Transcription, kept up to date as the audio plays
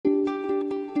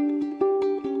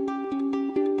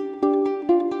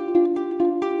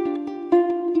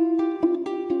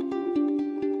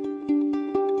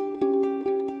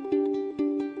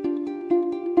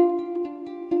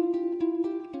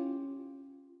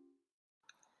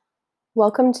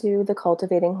Welcome to the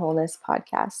Cultivating Wholeness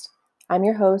podcast. I'm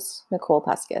your host, Nicole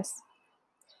Puskis.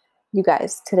 You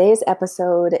guys, today's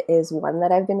episode is one that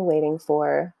I've been waiting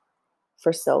for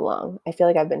so long. I feel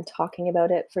like I've been talking about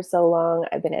it for so long.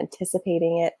 I've been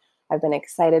anticipating it. I've been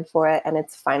excited for it, and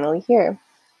it's finally here.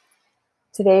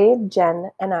 Today,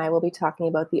 Jenn and I will be talking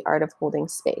about the art of holding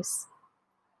space.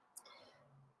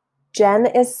 Jenn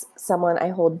is someone I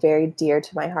hold very dear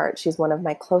to my heart. She's one of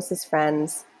my closest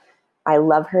friends. I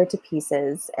love her to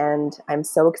pieces, and I'm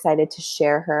so excited to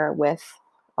share her with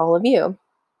all of you.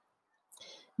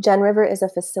 Jenn River is a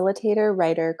facilitator,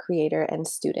 writer, creator, and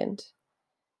student.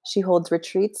 She holds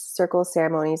retreats, circles,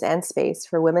 ceremonies, and space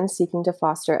for women seeking to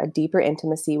foster a deeper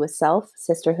intimacy with self,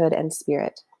 sisterhood, and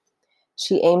spirit.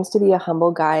 She aims to be a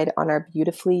humble guide on our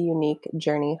beautifully unique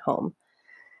journey home.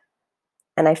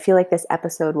 And I feel like this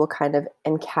episode will kind of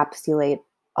encapsulate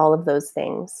all of those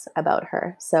things about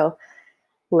her. So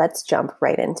let's jump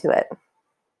right into it.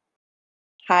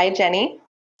 Hi, Jenny.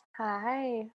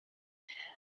 Hi.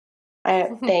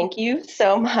 Thank you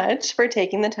so much for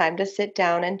taking the time to sit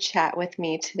down and chat with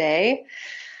me today.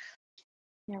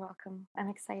 You're welcome. I'm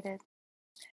excited.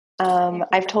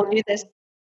 I've told you this.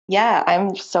 Yeah,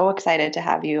 I'm so excited to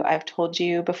have you. I've told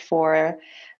you before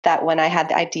that when I had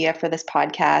the idea for this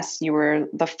podcast, you were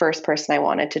the first person I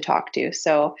wanted to talk to.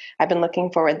 So I've been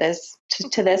looking forward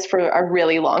to this for a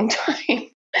really long time.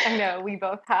 I know, we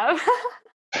both have.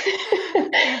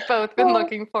 We've both been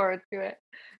looking forward to it.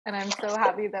 And I'm so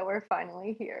happy that we're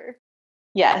finally here.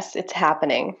 Yes, it's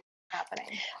happening.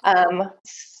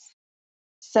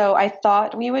 So I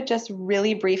thought we would just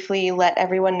really briefly let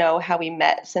everyone know how we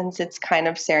met, since it's kind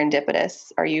of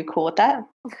serendipitous. Are you cool with that?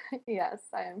 Yes,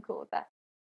 I am cool with that.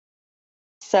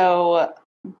 So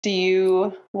do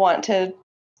you want to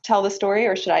tell the story,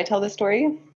 or should I tell the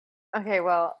story? Okay,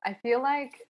 well, I feel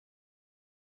like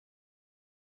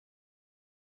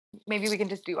maybe we can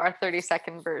just do our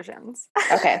 30-second versions.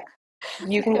 Okay,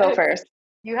 you can go first.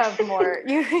 You have more.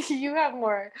 You have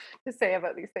more to say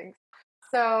about these things.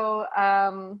 So,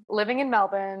 living in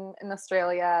Melbourne, in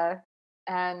Australia,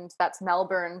 and that's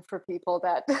Melbourne for people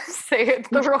that say it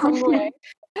the wrong way.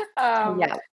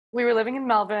 Yeah. We were living in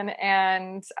Melbourne,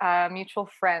 and a mutual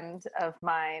friend of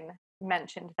mine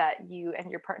mentioned that you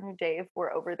and your partner Dave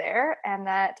were over there, and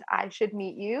that I should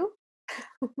meet you.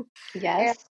 And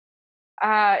Yes.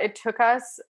 it took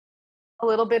us a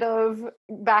little bit of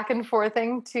back and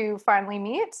forthing to finally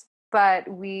meet, but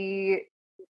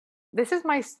is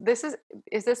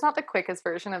this not the quickest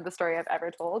version of the story I've ever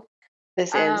told?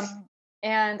 This is.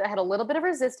 And I had a little bit of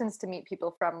resistance to meet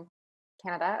people from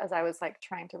Canada, as I was like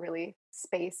trying to really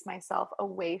space myself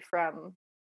away from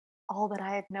all that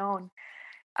I had known.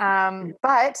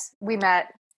 But we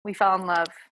met, we fell in love,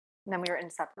 and then we were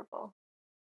inseparable.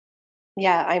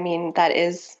 Yeah, I mean, that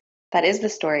is the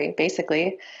story,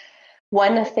 basically.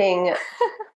 One thing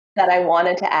that I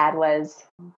wanted to add was,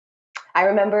 I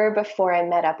remember before I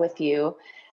met up with you,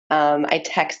 I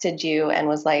texted you and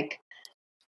was like,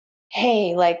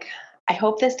 hey, like, I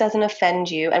hope this doesn't offend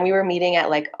you. And we were meeting at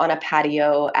like on a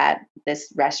patio at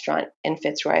this restaurant in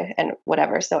Fitzroy and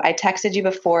whatever. So I texted you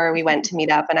before we went to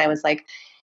meet up, and I was like,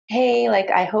 hey, like,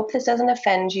 I hope this doesn't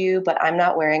offend you, but I'm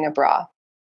not wearing a bra.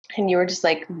 And you were just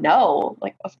like, no,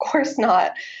 like, of course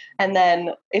not. And then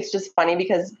it's just funny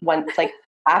because once, like,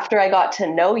 after I got to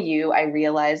know you, I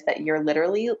realized that you're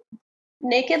literally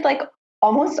naked like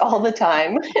almost all the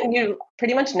time, and you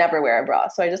pretty much never wear a bra.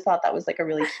 So I just thought that was like a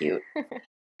really cute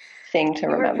thing to You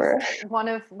were remember. just one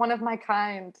of my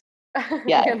kind.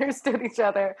 Yeah. We understood each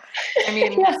other. I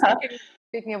mean, Yeah.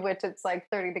 speaking of which, it's like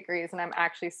 30 degrees, and I'm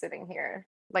actually sitting here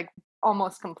like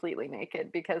almost completely naked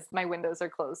because my windows are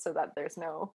closed so that there's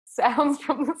no sounds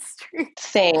from the street.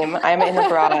 Same. I'm in a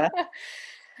bra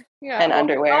Yeah, and well, we're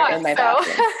underwear not, in my so.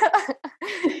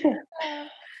 bathroom.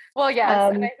 Well, yes,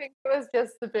 and Um, I think it was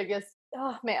just the biggest,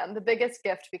 oh man, the biggest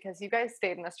gift, because you guys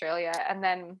stayed in Australia, and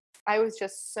then I was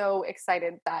just so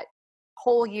excited that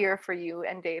whole year for you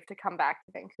and Dave to come back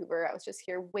to Vancouver. I was just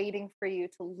here waiting for you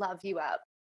to love you up,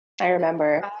 I and then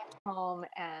remember. back home,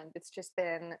 and it's just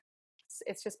been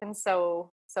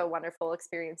so wonderful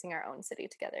experiencing our own city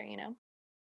together, you know.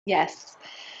 Yes.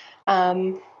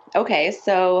 Um, okay,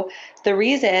 so the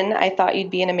reason I thought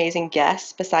you'd be an amazing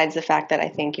guest, besides the fact that I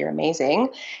think you're amazing,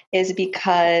 is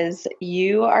because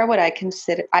you are what I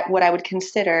would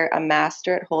consider a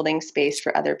master at holding space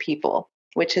for other people,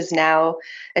 which is now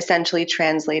essentially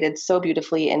translated so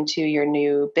beautifully into your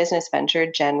new business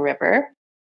venture, Jenn River.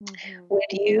 Mm-hmm.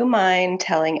 Would you mind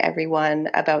telling everyone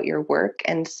about your work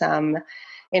and some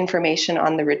information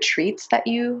on the retreats that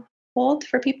you hold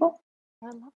for people?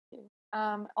 I'd love to.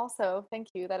 Also, thank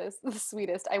you. That is the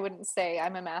sweetest. I wouldn't say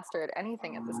I'm a master at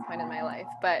anything at this point in my life,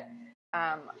 but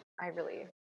I really,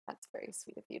 that's very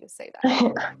sweet of you to say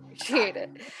that. Appreciate it.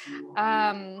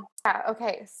 Yeah,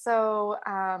 okay. So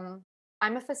I'm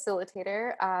a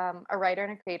facilitator, a writer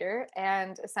and a creator,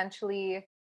 and essentially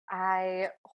I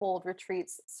hold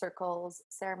retreats, circles,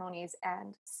 ceremonies,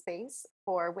 and space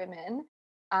for women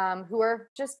who are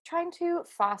just trying to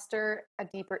foster a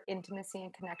deeper intimacy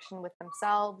and connection with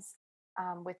themselves,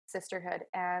 with sisterhood,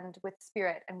 and with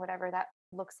spirit, and whatever that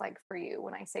looks like for you.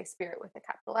 When I say spirit with a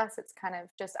capital S, it's kind of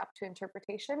just up to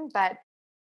interpretation, but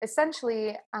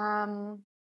essentially,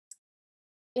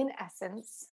 in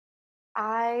essence,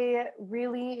 I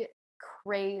really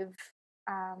crave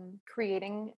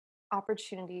creating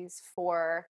opportunities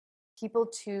for people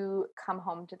to come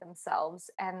home to themselves,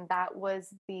 and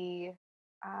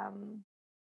um,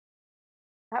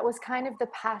 that was kind of the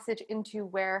passage into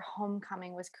where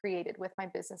homecoming was created with my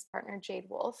business partner Jade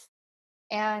Wolf.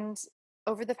 And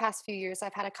over the past few years,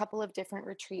 I've had a couple of different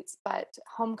retreats, but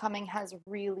homecoming has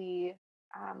really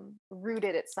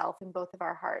rooted itself in both of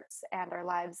our hearts and our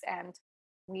lives. And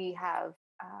we have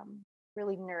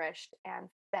really nourished and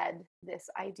fed this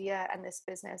idea and this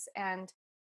business. And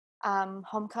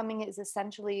homecoming is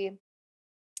essentially,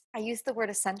 I use the word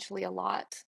essentially a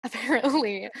lot,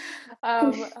 apparently.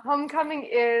 Homecoming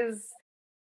is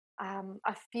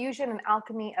a fusion and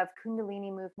alchemy of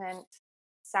Kundalini movement,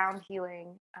 sound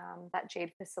healing that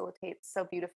Jade facilitates so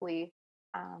beautifully,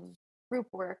 group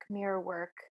work, mirror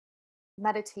work,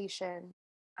 meditation,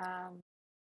 um,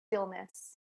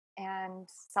 stillness, and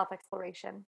self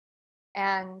exploration.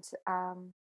 And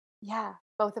yeah,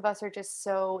 both of us are just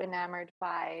so enamored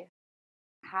by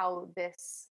how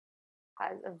this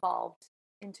has evolved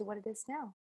into what it is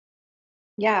now.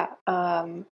 Yeah.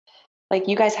 Like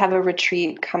you guys have a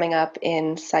retreat coming up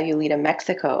in Sayulita,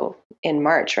 Mexico in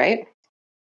March, right?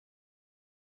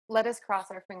 Let us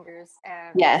cross our fingers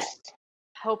and Yes.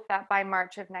 hope that by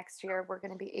March of next year, we're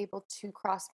going to be able to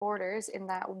cross borders in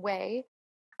that way.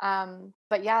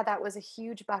 But yeah, that was a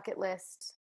huge bucket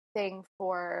list thing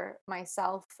for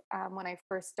myself when I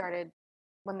first started,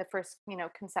 when the first,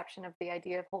 conception of the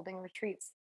idea of holding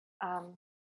retreats um,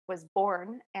 was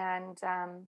born. And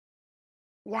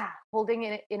yeah, holding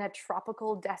it in a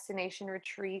tropical destination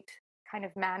retreat kind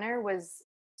of manner was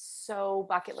so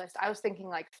bucket list. I was thinking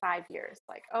like 5 years,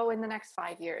 like, oh, in the next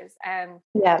 5 years. And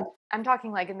Yeah. I'm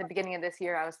talking like in the beginning of this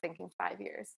year, I was thinking 5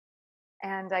 years.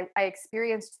 And I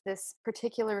experienced this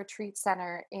particular retreat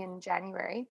center in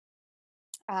January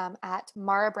at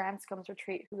Mara Branscome's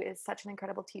retreat, who is such an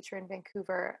incredible teacher in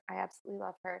Vancouver. I absolutely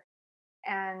love her.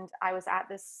 And I was at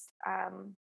this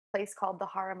place called the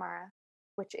Haramara,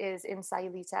 which is in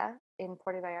Sayulita in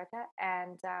Puerto Vallarta.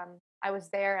 And I was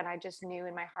there and I just knew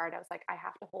in my heart, I was like, I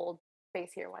have to hold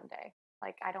space here one day.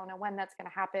 Like, I don't know when that's going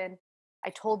to happen.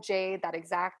 I told Jade that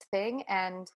exact thing.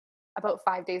 And about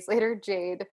 5 days later,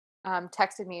 Jade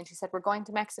texted me and she said, we're going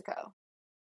to Mexico.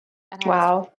 And I was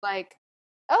just Wow. like,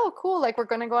 oh, cool. Like, we're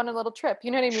going to go on a little trip. You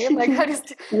know what I mean? Like, I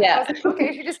Yeah. was like,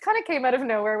 okay, she just kind of came out of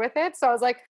nowhere with it. So I was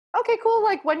like, okay, cool.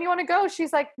 Like, when you want to go?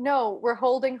 She's like, no, we're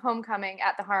holding homecoming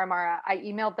at the Haramara. I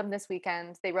emailed them this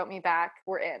weekend. They wrote me back.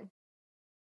 We're in.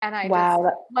 And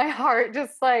Wow. my heart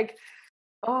just like,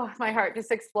 oh, my heart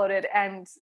just exploded. And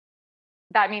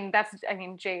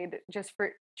Jade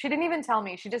she didn't even tell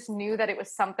me. She just knew that it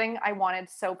was something I wanted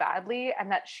so badly and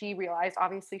that she realized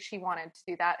obviously she wanted to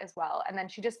do that as well. And then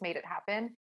she just made it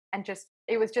happen. And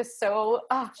it was just so,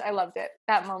 oh, I loved it.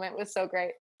 That moment was so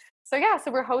great. So yeah,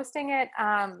 so we're hosting it.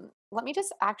 Let me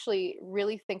just actually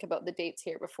really think about the dates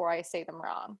here before I say them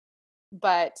wrong.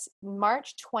 But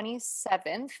March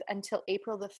 27th until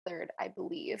April the 3rd, I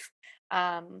believe.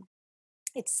 Um,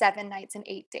 it's 7 nights and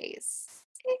 8 days.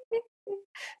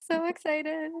 So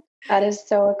excited. That is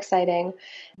so exciting.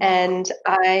 Yeah. And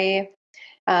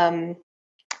um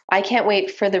I can't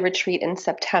wait for the retreat in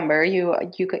September. You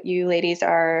ladies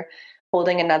are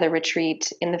holding another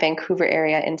retreat in the Vancouver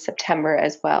area in September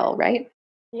as well, right?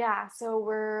 Yeah, so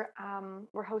we're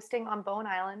hosting on Bowen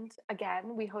Island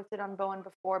again. We hosted on Bowen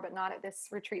before, but not at this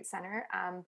retreat center.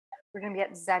 We're gonna be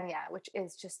at Xenia, which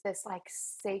is just this like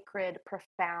sacred,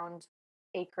 profound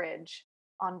acreage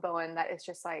on Bowen that is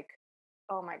just like,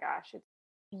 oh my gosh, it's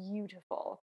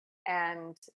beautiful.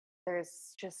 And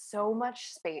there's just so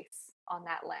much space on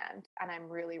that land, and I'm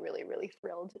really, really, really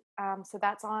thrilled. So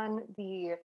that's on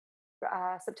the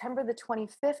September the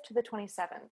 25th to the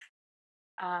 27th.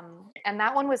 And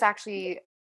that one was actually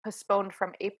postponed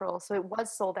from April. So it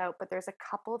was sold out, but there's a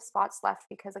couple of spots left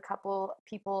because a couple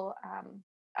people,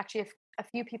 actually, a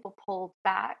few people pulled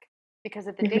back because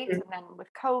of the dates Mhm. and then with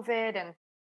COVID. And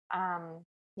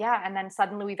Yeah, and then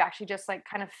suddenly we've actually just like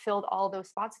kind of filled all those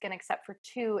spots again except for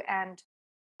two, and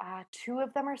two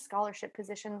of them are scholarship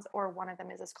positions, or one of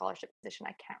them is a scholarship position.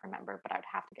 I can't remember, but I would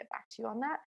have to get back to you on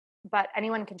that. But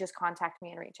anyone can just contact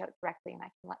me and reach out directly, and I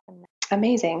can let them know.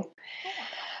 Amazing. Yeah.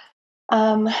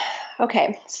 Um,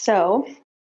 okay, so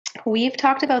we've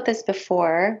talked about this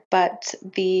before, but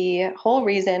the whole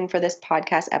reason for this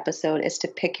podcast episode is to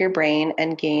pick your brain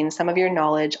and gain some of your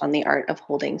knowledge on the art of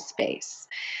holding space.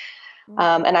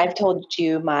 Mm-hmm. And I've told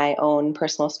you my own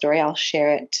personal story. I'll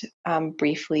share it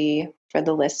briefly for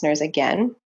the listeners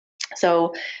again.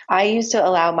 So I used to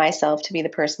allow myself to be the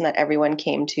person that everyone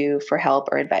came to for help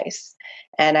or advice.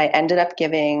 And I ended up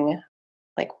giving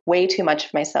like way too much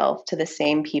of myself to the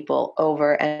same people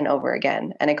over and over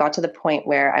again. And it got to the point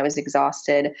where I was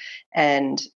exhausted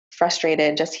and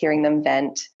frustrated just hearing them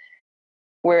vent,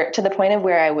 where to the point of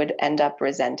where I would end up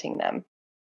resenting them.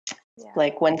 Yeah.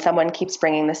 Like when someone keeps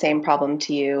bringing the same problem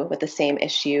to you with the same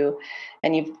issue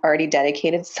and you've already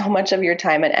dedicated so much of your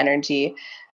time and energy,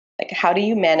 like how do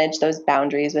you manage those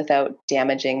boundaries without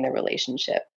damaging the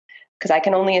relationship? Because I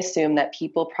can only assume that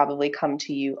people probably come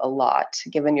to you a lot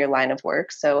given your line of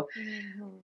work. So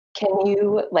Mm-hmm. can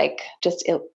you like just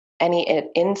any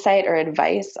insight or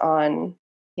advice on,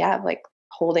 yeah, like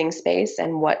holding space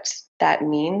and what that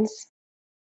means?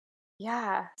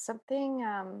 Yeah, something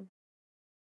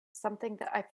that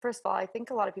I first of all, I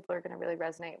think a lot of people are going to really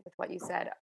resonate with what you said.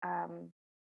 Um,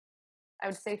 I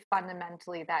would say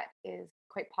fundamentally that is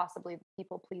quite possibly the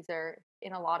people pleaser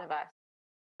in a lot of us,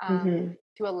 Mm-hmm.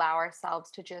 to allow ourselves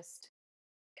to just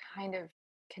kind of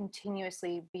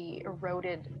continuously be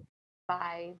eroded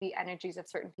by the energies of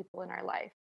certain people in our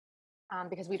life,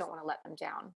 because we don't want to let them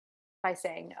down by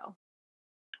saying no.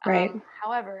 Right.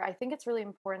 However, I think it's really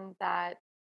important that,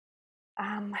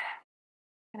 um,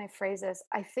 can I phrase this?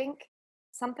 I think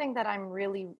something that I've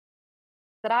really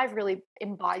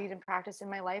embodied and practiced in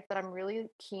my life that I'm really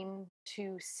keen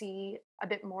to see a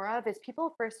bit more of is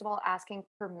people, first of all, asking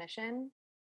permission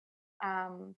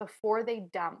before they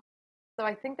dump. So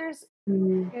I think there's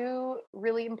Mm. two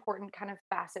really important kind of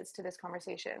facets to this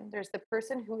conversation. There's the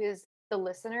person who is the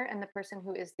listener and the person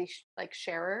who is the like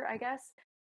sharer, I guess.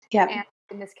 Yeah. And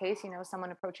in this case,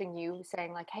 someone approaching you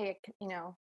saying like, "Hey,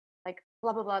 like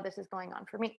blah blah blah, this is going on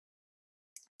for me."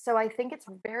 So I think it's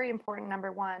very important,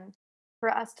 number one, for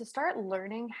us to start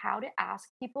learning how to ask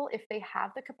people if they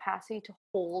have the capacity to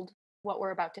hold what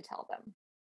we're about to tell them.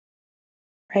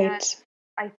 And Right.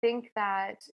 I think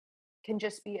that can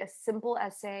just be as simple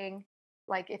as saying,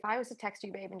 like, if I was to text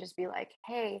you, babe, and just be like,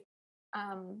 hey,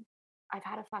 um, I've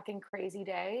had a fucking crazy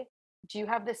day. Do you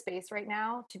have the space right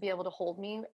now to be able to hold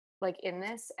me like in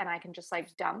this? And I can just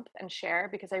like dump and share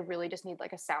because I really just need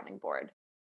like a sounding board.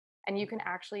 And you can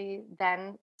actually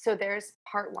then, so there's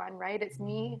part one, right? It's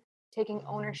me taking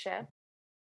ownership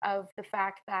of the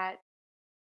fact that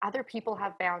other people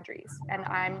have boundaries and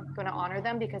I'm going to honor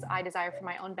them because I desire for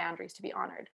my own boundaries to be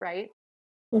honored, right?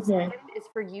 Mm-hmm. Second is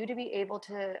for you to be able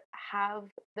to have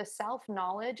the self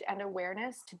knowledge and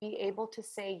awareness to be able to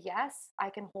say, yes,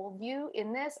 I can hold you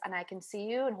in this and I can see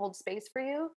you and hold space for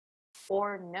you,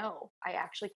 or no, I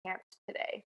actually can't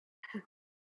today.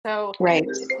 So Right.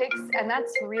 it takes, and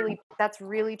that's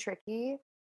really tricky.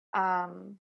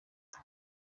 Um,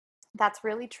 that's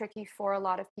really tricky for a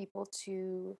lot of people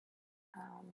to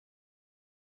um,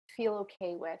 feel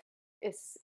okay with,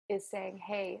 is is saying,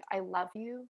 hey, I love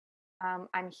you,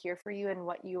 I'm here for you, and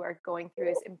what you are going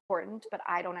through is important, but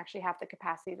I don't actually have the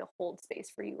capacity to hold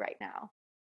space for you right now.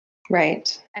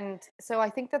 Right. And so I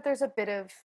think that there's a bit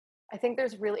of, I think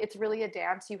there's really, it's really a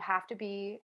dance. You have to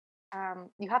be,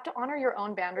 you have to honor your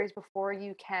own boundaries before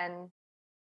you can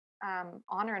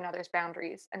honor another's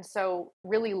boundaries. And so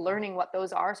really learning what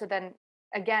those are. So then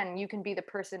again, you can be the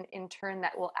person in turn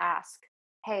that will ask,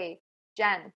 hey,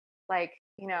 Jen, like,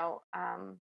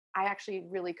 I actually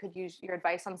really could use your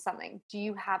advice on something. Do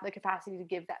you have the capacity to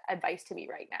give that advice to me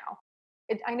right now?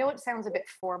 I know it sounds a bit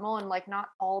formal, and like not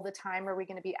all the time are we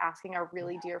going to be asking our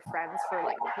really dear friends for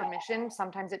like permission.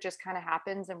 Sometimes it just kind of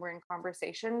happens and we're in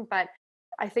conversation, but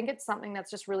I think it's something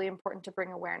that's just really important to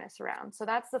bring awareness around. So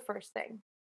that's the first thing.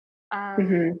 Um,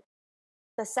 Mm-hmm.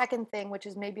 the second thing, which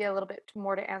is maybe a little bit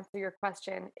more to answer your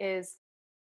question, is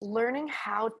learning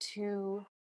how to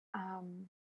um,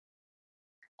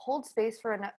 hold space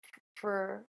for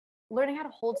learning how to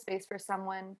hold space for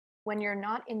someone when you're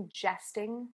not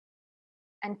ingesting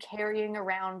and carrying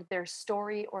around their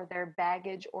story or their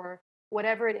baggage or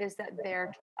whatever it is that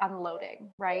they're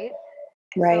unloading, right?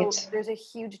 So Right. there's a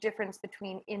huge difference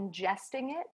between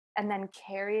ingesting it and then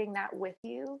carrying that with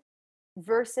you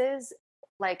versus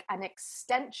like an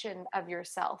extension of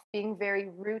yourself, being very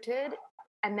rooted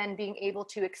and then being able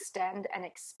to extend and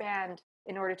expand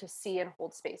in order to see and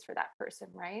hold space for that person,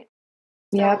 right?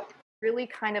 So Yep. really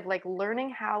kind of like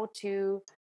learning how to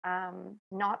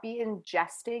not be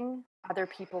ingesting other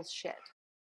people's shit.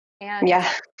 And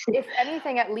Yeah. if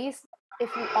anything, at least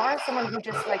if you are someone who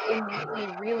just like innately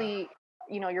really,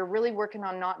 you're really working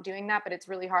on not doing that, but it's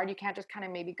really hard, you can't just kind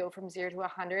of maybe go from 0 to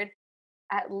 100.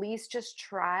 At least just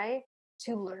try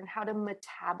to learn how to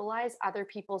metabolize other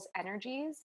people's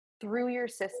energies through your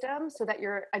system so that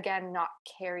you're, again, not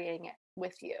carrying it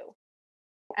with you.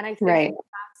 And I think Right.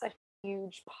 that's a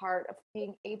huge part of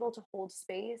being able to hold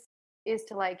space is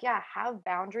to like, yeah, have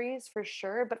boundaries for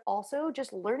sure, but also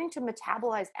just learning to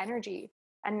metabolize energy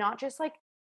and not just like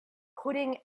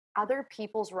putting other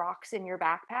people's rocks in your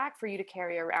backpack for you to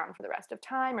carry around for the rest of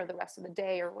time or the rest of the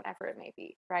day or whatever it may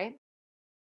be, right?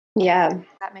 Yeah.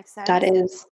 That makes That sense.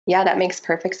 is, yeah, that makes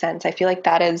perfect sense. I feel like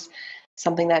that is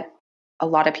something that a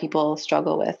lot of people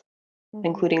struggle with, Mhm.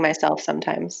 including myself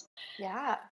sometimes.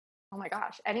 Yeah. Oh my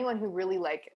gosh. Anyone who really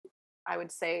like, I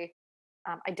would say,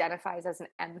 identifies as an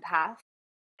empath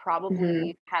Hmm.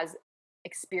 probably has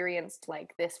experienced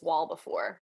like this wall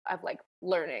before of like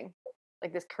learning,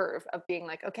 like this curve of being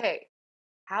like, okay,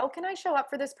 how can I show up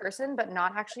for this person but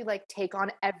not actually like take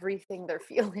on everything they're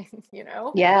feeling, you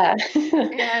know? Yeah.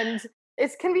 And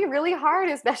it can be really hard,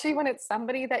 especially when it's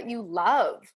somebody that you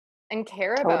love and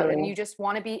care about and you Totally. just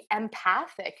want to be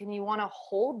empathic and you want to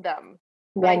hold them.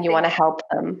 But Yeah, I and you think, wanna help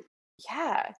them.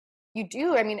 yeah, you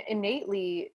do. I mean,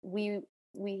 innately, we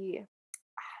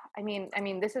I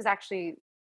mean, this is actually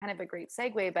kind of a great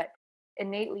segue, but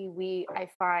innately, I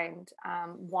find,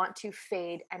 want to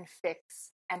fade and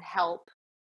fix and help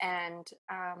and,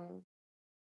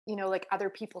 like other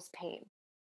people's pain.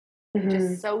 We just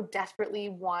Mhm. so desperately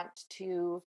want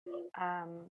to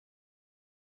um,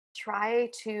 try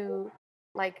to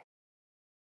like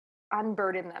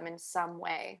unburden them in some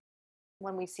way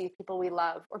when we see people we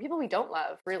love or people we don't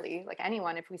love, really, like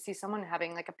anyone. If we see someone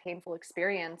having like a painful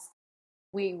experience,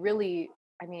 we really,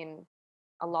 I mean,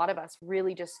 a lot of us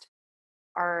really just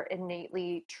are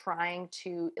innately trying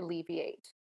to alleviate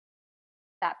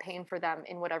that pain for them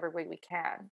in whatever way we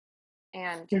can.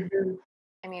 And Mhm.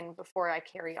 I mean, before I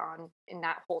carry on in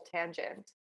that whole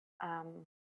tangent, um,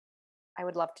 I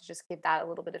would love to just give that a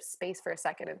little bit of space for a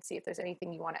second and see if there's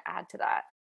anything you want to add to that.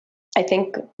 I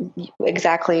think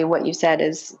exactly what you said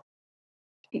is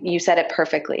you said it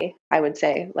perfectly, I would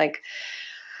say. Like,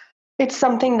 it's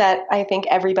something that I think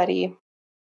everybody,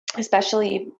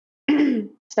 especially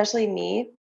especially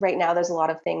me, right now there's a lot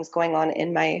of things going on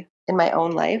in my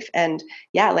own life, and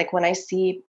yeah, like when I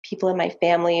see people in my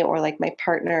family or like my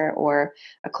partner or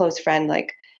a close friend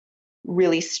like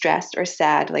really stressed or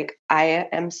sad, like I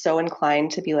am so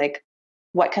inclined to be like,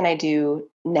 what can I do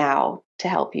now to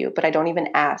help you? But I don't even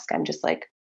ask. I'm just like,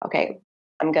 okay,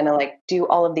 I'm going to like do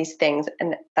all of these things.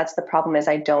 And that's the problem is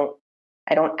I don't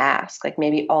ask. Like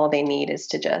maybe all they need is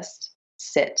to just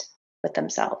sit with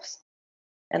themselves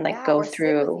and like Yeah, go or sit with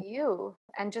through. you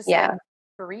and just like Yeah.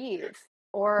 breathe.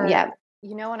 Or, Yeah.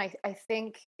 and I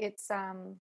think it's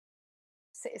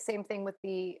same thing with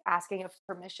the asking of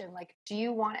permission. Like, do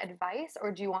you want advice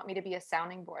or do you want me to be a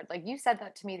sounding board? Like you said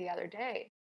that to me the other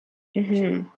day, which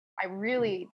Hmm. I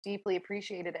really deeply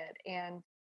appreciated it. And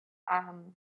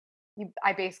um,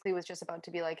 I basically was just about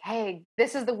to be like, hey,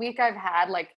 this is the week I've had.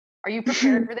 Like, are you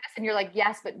prepared for this? And you're like,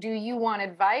 yes, but do you want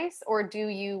advice or do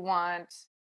you want,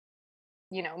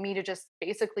 me to just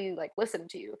basically like listen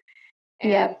to you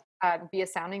and Yeah. be a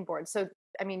sounding board? So,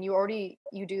 I mean,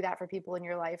 you do that for people in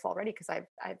your life already because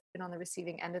I've been on the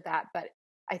receiving end of that. But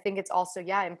I think it's also,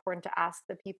 yeah, important to ask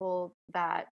the people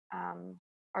that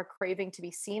are craving to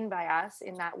be seen by us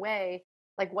in that way,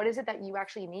 like, what is it that you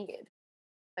actually need?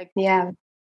 Like, Yeah.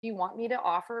 do you want me to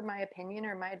offer my opinion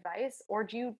or my advice or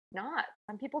do you not?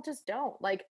 Some people just don't.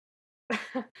 Like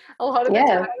a lot of the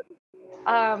Yeah.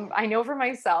 time, I know for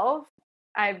myself,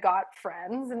 I've got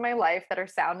friends in my life that are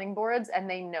sounding boards and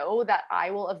they know that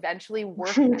I will eventually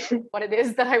work out what it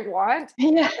is that I want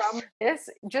Yes. from this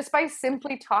just by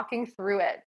simply talking through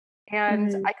it. And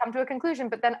Mhm. I come to a conclusion,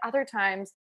 but then other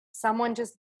times someone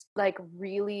just like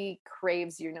really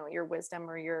craves, your wisdom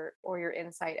or your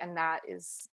insight. And that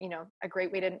is, a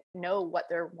great way to know what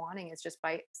they're wanting is just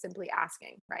by simply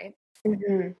asking, right?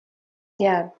 Mhm.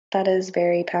 Yeah, that is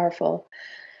very powerful.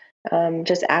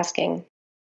 Just asking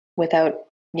without,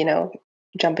 you know,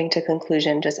 jumping to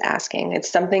conclusion, just asking. It's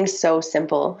something so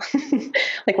simple.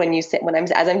 Like when you say when I'm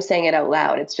as I'm saying it out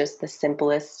loud, it's just the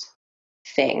simplest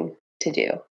thing to do.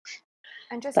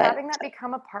 And just But having that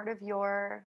become a part of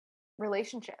your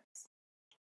relationships.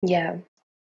 yeah.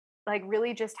 like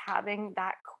really just having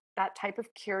that type of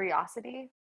curiosity,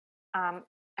 um,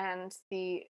 and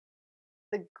the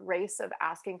grace of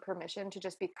asking permission to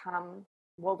just become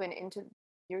woven into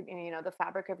the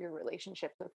fabric of your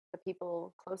relationship with the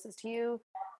people closest to you.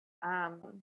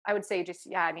 I would say just,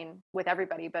 yeah, I mean, with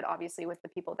everybody, but obviously with the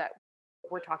people that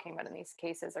we're talking about in these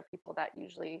cases are people that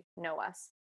usually know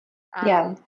us. Yeah.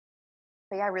 Um,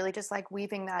 but yeah, really just like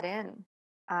weaving that in,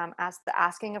 as the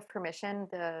asking of permission,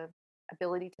 the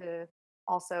ability to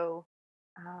also,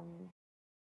 um,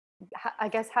 I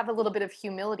guess, have a little bit of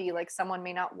humility. Like someone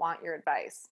may not want your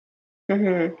advice,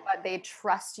 Hmm. but they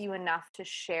trust you enough to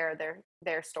share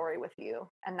their story with you,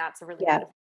 and that's a really Yeah.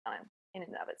 beautiful thing in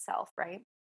and of itself, right?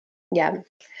 Yeah.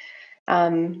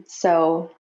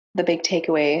 So the big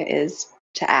takeaway is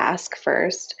to ask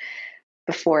first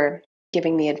before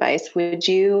giving the advice. Would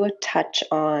you touch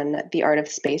on the art of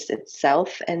space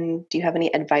itself? And do you have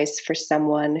any advice for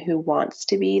someone who wants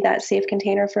to be that safe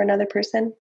container for another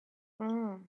person?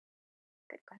 Mm,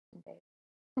 good question,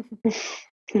 babe.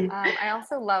 I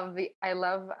also I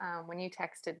love when you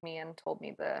texted me and told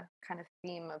me the kind of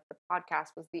theme of the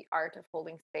podcast was the art of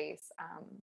holding space.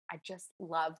 I just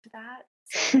loved that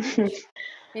so much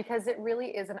because it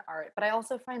really is an art. But I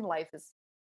also find life is,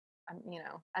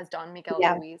 as Don Miguel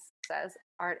Yeah. Ruiz says,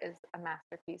 art is a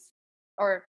masterpiece,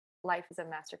 or life is a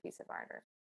masterpiece of art. Or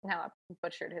now I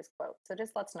butchered his quote, so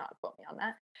just let's not quote me on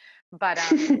that. But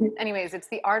anyways, it's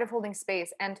the art of holding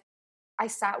space, and I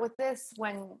sat with this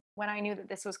when I knew that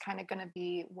this was kind of going to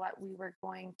be what we were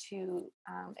going to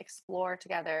explore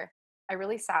together. I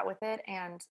really sat with it,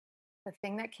 and the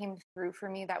thing that came through for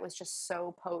me that was just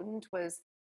so potent was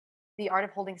the art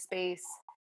of holding space,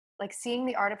 like seeing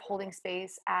the art of holding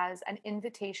space as an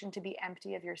invitation to be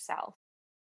empty of yourself.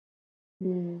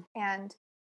 Mm, And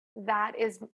that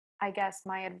is, I guess,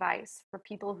 my advice for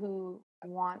people who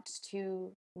want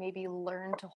to maybe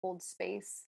learn to hold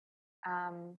space.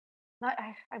 Not,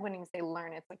 I wouldn't even say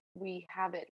learn, it's like we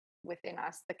have it within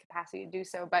us, the capacity to do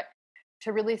so, but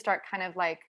to really start kind of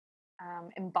like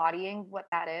embodying what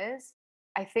that is.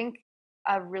 I think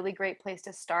a really great place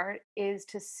to start is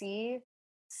to see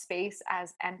space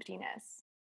as emptiness.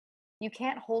 You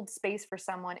can't hold space for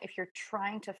someone if you're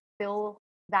trying to fill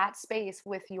that space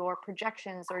with your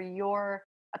projections or your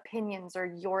opinions or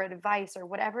your advice or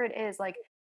whatever it is. Like,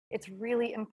 it's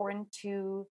really important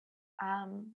to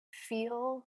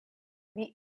feel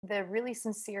the the really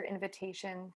sincere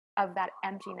invitation of that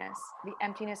emptiness, the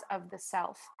emptiness of the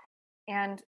self.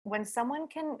 And when someone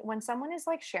is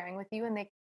like sharing with you and they,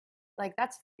 like,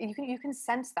 that's, you can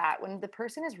sense that when the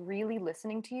person is really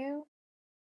listening to you,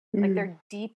 like mm, they're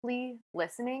deeply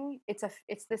listening. It's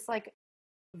this like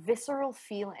visceral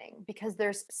feeling because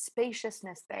there's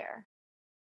spaciousness there.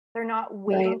 They're not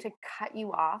waiting right. to cut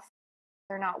you off.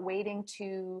 They're not waiting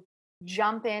to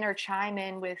jump in or chime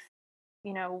in with,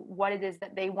 what it is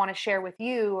that they want to share with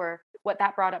you or what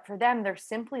that brought up for them. They're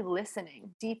simply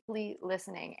listening, deeply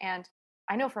listening. And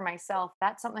I know for myself,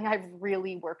 that's something I've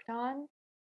really worked on.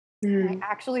 And I Mm,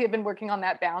 actually have been working on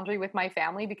that boundary with my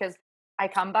family because I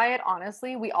come by it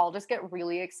honestly, we all just get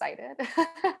really excited.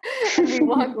 And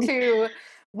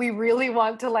we really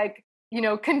want to like,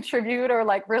 contribute or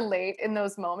like relate in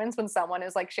those moments when someone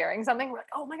is like sharing something. We're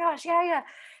like, oh my gosh, yeah, yeah.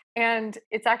 And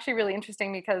it's actually really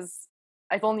interesting because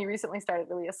I've only recently started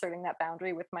really asserting that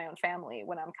boundary with my own family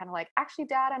when I'm kind of like, actually,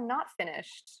 Dad, I'm not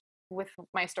finished with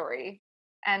my story.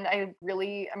 And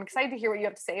I'm excited to hear what you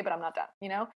have to say, but I'm not done, you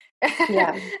know?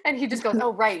 yeah. And he just goes,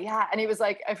 oh, right. Yeah. And it was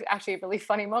like actually a really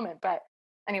funny moment. But,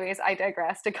 anyways, I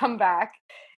digress. To come back,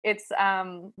 it's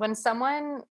when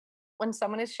someone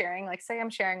is sharing, like, say I'm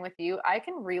sharing with you, I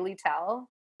can really tell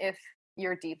if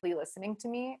you're deeply listening to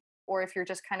me or if you're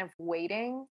just kind of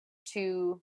waiting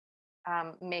to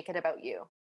make it about you.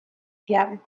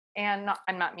 Yeah. And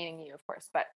I'm not meaning you, of course,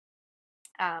 but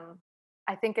um,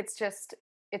 I think it's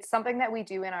something that we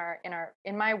do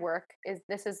in my work. Is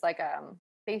like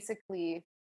basically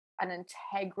an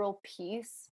integral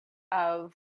piece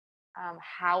of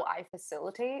how I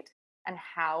facilitate and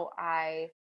how I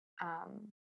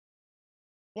um,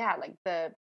 yeah, like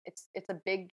it's a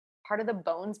big part of the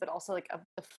bones, but also like of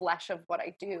the flesh of what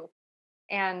I do.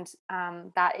 And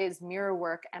that is mirror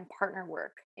work and partner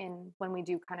work in when we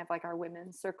do kind of like our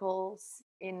women's circles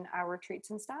in our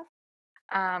retreats and stuff.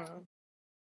 um,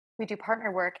 we do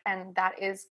partner work, and that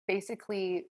is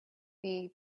basically the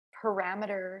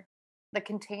parameter, the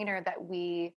container that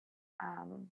we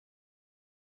um,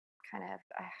 kind of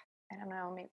I don't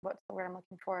know, maybe what's the word I'm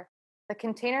looking for, the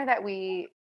container that we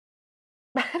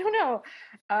I don't know.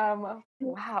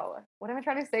 Wow, what am I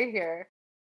trying to say here?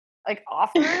 like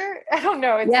offer. I don't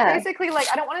know. It's Yeah. basically like,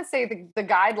 I don't want to say the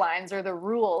guidelines or the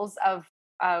rules of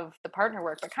the partner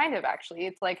work, but kind of actually.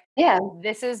 It's like, Yeah.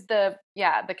 this is the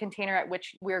container at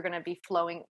which we're going to be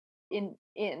flowing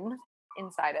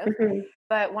inside of. Hmm.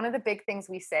 But one of the big things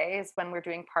we say is when we're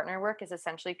doing partner work is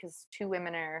essentially because two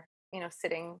women are,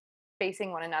 sitting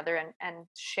facing one another and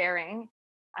sharing,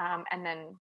 and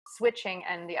then switching,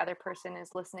 and the other person is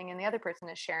listening and the other person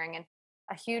is sharing. And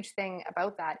a huge thing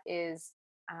about that is,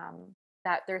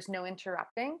 that there's no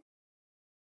interrupting,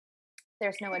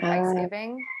 there's no advice Uh,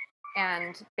 giving,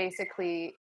 and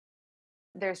basically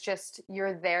there's just,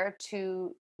 you're there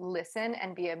to listen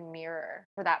and be a mirror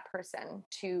for that person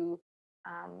to,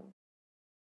 um,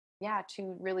 yeah,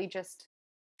 to really just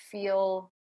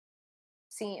feel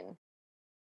seen.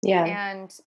 yeah.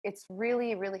 And it's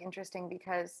really, really interesting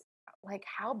because, like,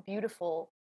 how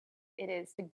beautiful it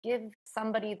is to give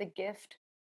somebody the gift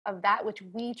of that which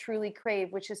we truly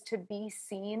crave, which is to be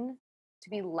seen, to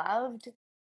be loved,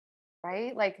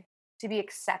 right? Like, to be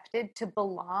accepted, to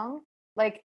belong,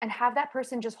 like, and have that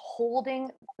person just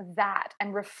holding that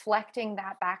and reflecting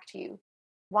that back to you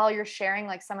while you're sharing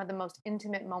like some of the most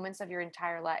intimate moments of your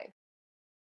entire life.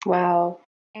 Wow.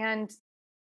 And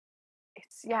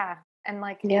it's, yeah, and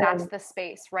like that's Yeah. the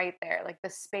space right there. Like the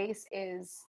space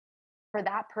is for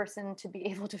that person to be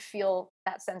able to feel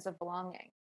that sense of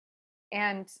belonging.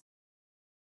 And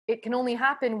it can only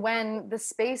happen when the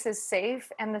space is safe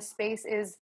and the space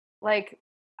is like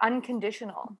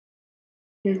unconditional,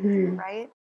 Hmm. right?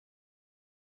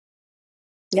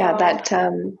 Yeah, So,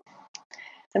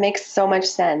 that makes so much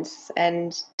sense,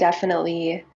 and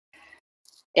definitely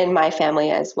in my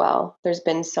family as well. There's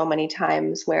been so many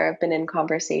times where I've been in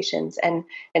conversations, and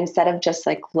instead of just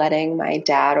like letting my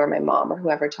dad or my mom or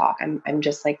whoever talk, I'm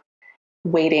just like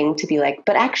waiting to be like,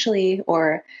 but actually,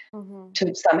 or mhm,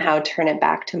 to somehow turn it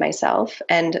back to myself.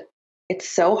 And it's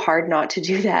so hard not to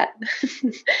do that.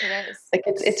 it is. Like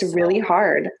it's It's really so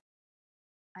hard. hard,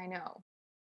 I know.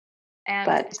 And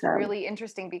but it's really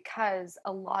interesting because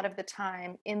a lot of the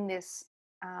time in this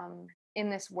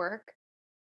work,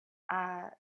 uh,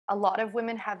 a lot of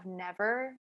women have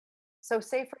never. So,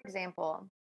 say for example,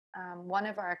 one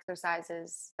of our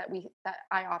exercises that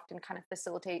I often kind of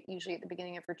facilitate, usually at the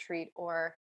beginning of retreat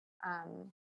or,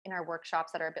 in our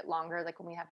workshops that are a bit longer, like when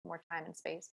we have more time and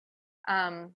space.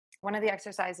 One of the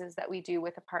exercises that we do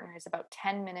with a partner is about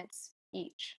 10 minutes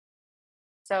each.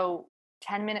 So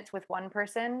 10 minutes with one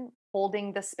person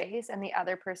holding the space and the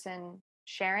other person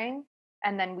sharing,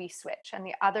 and then we switch, and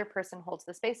the other person holds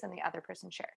the space and the other person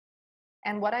shares.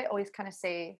 And what I always kind of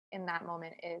say in that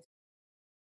moment is,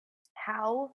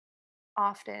 how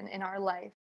often in our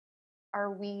life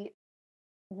are we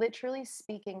literally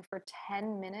speaking for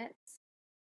 10 minutes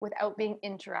without being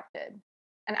interrupted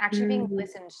and actually being mm,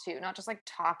 listened to, not just like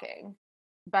talking,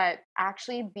 but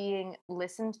actually being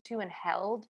listened to and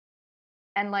held?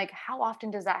 And like, how often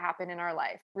does that happen in our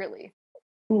life, really?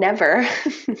 never.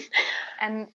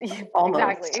 And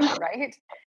Almost. exactly, right?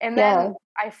 And then Yeah.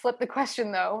 I flip the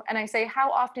question though, and I say,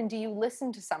 how often do you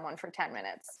listen to someone for 10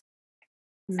 minutes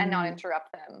and not Mm,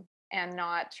 interrupt them and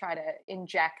not try to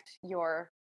inject your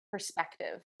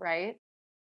perspective, right?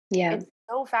 yeah. It's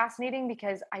so fascinating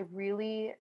because I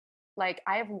really, like,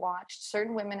 I have watched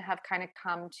certain women have kind of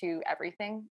come to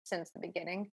everything since the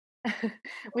beginning.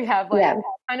 We have like Yeah.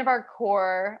 kind of our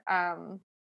core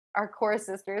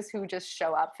sisters who just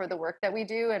show up for the work that we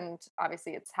do, and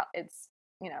obviously it's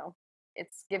you know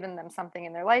it's given them something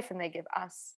in their life and they give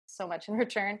us so much in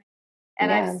return.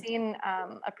 And I've Yeah. seen,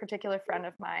 a particular friend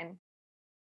of mine,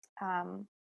 um,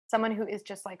 someone who is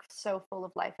just like so full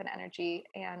of life and energy,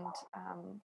 and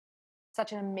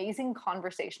such an amazing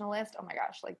conversationalist. Oh my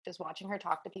gosh, like just watching her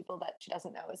talk to people that she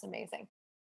doesn't know is amazing.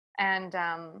 And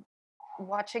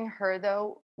watching her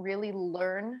though really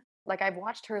learn, like I've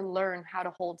watched her learn how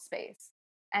to hold space.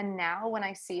 And now when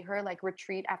I see her like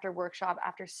retreat after workshop,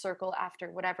 after circle,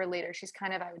 after whatever later, she's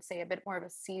kind of, I would say, a bit more of a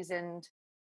seasoned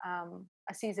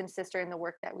sister in the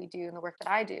work that we do and the work that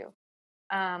I do.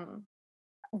 Um,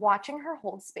 Watching her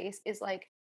hold space is like,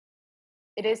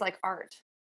 it is like art.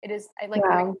 It like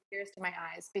brings Wow. tears to my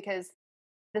eyes because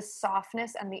the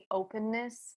softness and the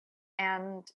openness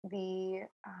and the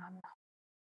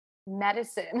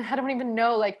medicine. I don't even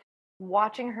know, like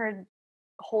watching her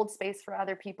hold space for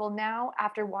other people now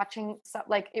after watching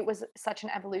like it was such an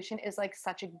evolution is like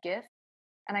such a gift.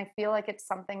 And I feel like it's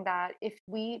something that if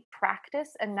we practice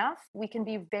enough, we can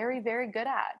be very, very good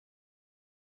at.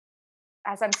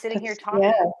 As I'm sitting here Yeah.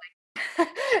 talking,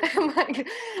 I'm like,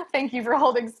 thank you for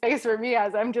holding space for me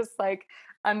as I'm just like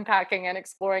unpacking and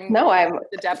exploring No, I'm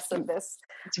the depths of this.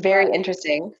 it's very But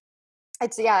interesting.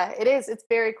 it is. It's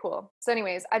very cool. So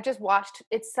anyways, I've just watched,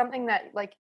 it's something that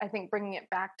like, I think bringing it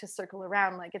back to circle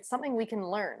around, like it's something we can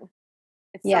learn.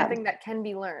 It's Yeah. something that can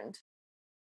be learned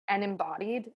and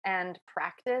embodied and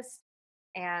practiced.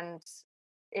 And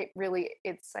it really,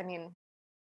 I mean,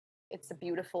 it's a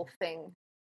beautiful thing,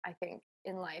 I think,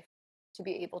 in life to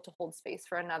be able to hold space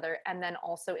for another. And then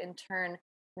also in turn,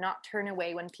 not turn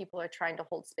away when people are trying to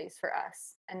hold space for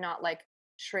us and not like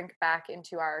shrink back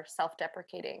into our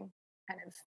self-deprecating kind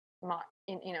of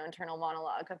internal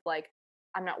monologue of like,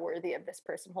 I'm not worthy of this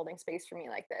person holding space for me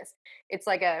like this. It's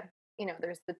like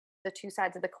there's the two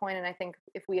sides of the coin. And I think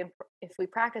if we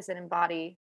practice and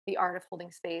embody the art of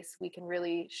holding space, we can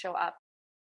really show up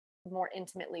more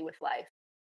intimately with life,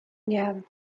 Yeah.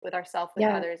 with ourselves, with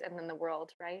Yeah. others, and then the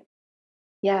world, right?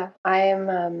 Yeah.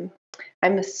 I'm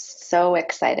so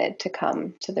excited to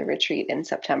come to the retreat in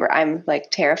September. I'm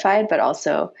like terrified, but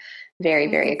also very,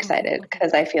 very excited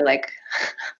because I feel like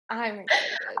I'm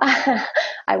excited.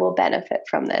 I will benefit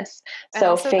from this. And So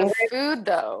also the finger, food,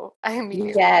 though. I mean,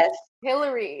 yes,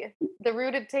 Hillary, the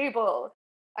rooted table.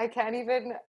 I can't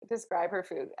even describe her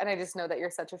food. And I just know that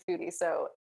you're such a foodie. So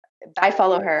I that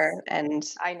follow food is, her and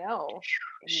I know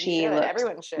you she should. looks,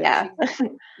 Everyone should. yeah. She's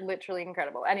literally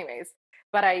incredible. Anyways,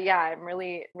 but I'm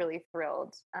really, really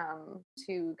thrilled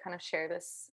to kind of share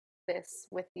this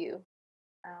with you.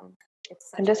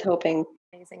 It's I'm such just an hoping,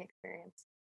 amazing experience.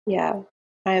 yeah.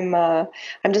 I'm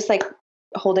just like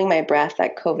holding my breath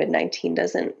that COVID-19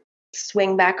 doesn't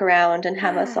swing back around and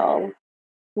have us all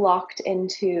locked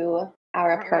into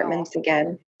our Aren't we all? apartments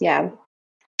again. Yeah.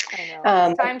 I know.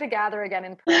 It's But time to gather again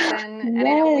in person. And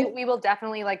I know we, yes, we will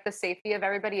definitely, like, the safety of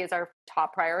everybody is our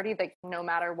top priority. Like, no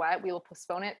matter what, we will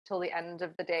postpone it till the end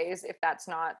of the days if that's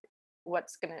not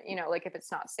what's gonna, like if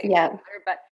it's not safe to yeah, gather.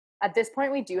 But at this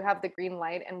point, we do have the green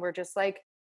light, and we're just like,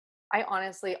 I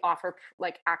honestly offer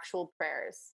like actual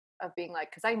prayers of being like,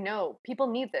 because I know people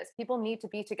need this. People need to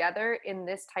be together yes,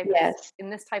 in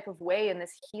this type of way, in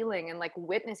this healing, and like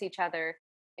witness each other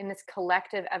in this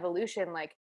collective evolution,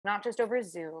 like not just over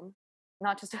Zoom,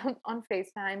 not just on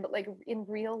FaceTime, but like in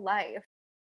real life.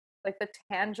 Like the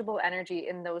tangible energy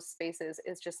in those spaces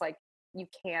is just like you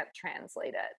can't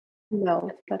translate it no,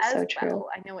 that's as so true. well.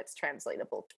 I know it's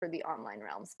translatable for the online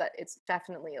realms, but it's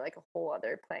definitely like a whole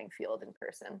other playing field in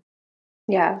person.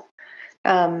 Yeah.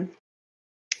 Um,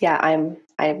 yeah,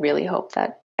 I really hope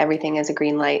that everything is a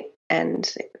green light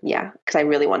and yeah, because I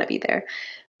really want to be there.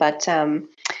 But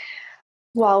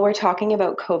while we're talking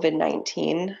about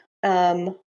COVID-19,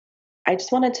 I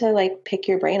just wanted to like pick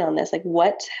your brain on this. Like,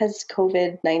 what has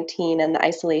COVID-19 and the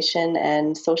isolation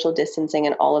and social distancing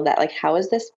and all of that, like, how has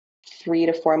this 3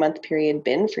 to 4 month period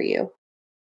been for you?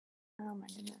 Oh my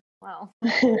goodness. Well,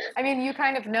 I mean, you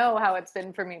kind of know how it's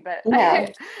been for me, but Yeah.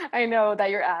 I know that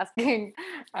you're asking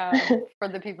for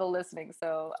the people listening.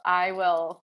 So I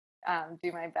will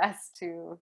do my best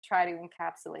to try to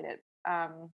encapsulate it.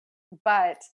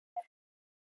 But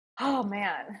oh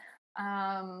man,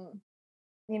 um,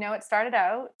 it started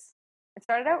out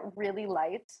really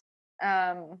light.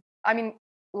 I mean,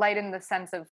 light in the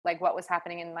sense of like what was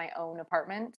happening in my own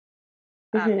apartment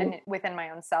Hmm. and within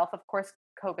my own self. Of course,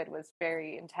 COVID was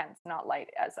very intense, not light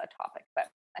as a topic. But,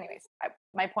 anyways,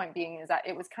 my point being is that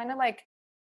it was kind of like,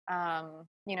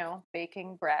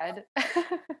 baking bread.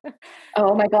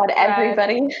 Oh my God, bread.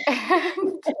 everybody.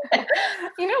 And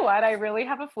you know what? I really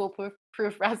have a foolproof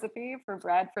proof recipe for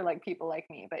bread for like people like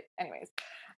me. But, anyways,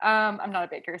 I'm not a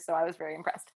baker, so I was very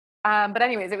impressed. But,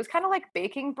 anyways, it was kind of like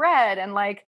baking bread and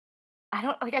like,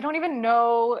 I don't even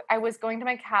know. I was going to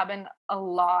my cabin a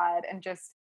lot and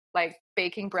just like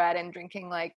baking bread and drinking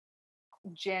like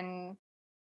gin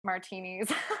martinis,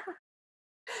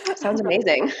 Sounds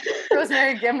amazing.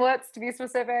 rosemary gimlets to be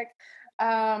specific.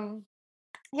 Um,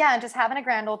 yeah, and just having a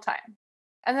grand old time.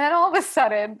 And then all of a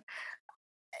sudden,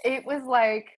 it was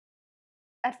like,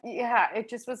 yeah, it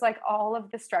just was like all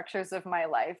of the structures of my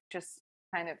life just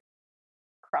kind of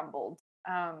crumbled.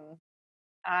 Um,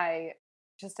 I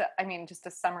I mean, just to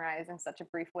summarize in such a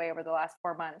brief way over the last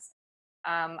 4 months,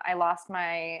 I lost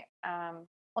my, well,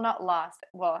 not lost,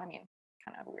 well, I mean,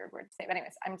 kind of a weird word to say, but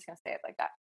anyways, I'm just going to say it like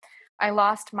that. I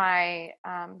lost my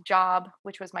job,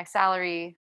 which was my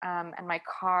salary, and my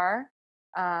car.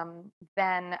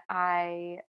 Then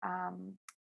I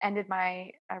ended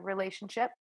my relationship,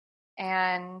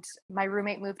 and my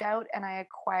roommate moved out, and I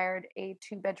acquired a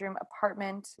 2 bedroom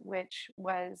apartment, which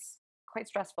was quite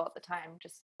stressful at the time,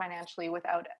 just financially,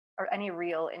 without or any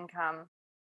real income.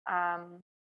 Um,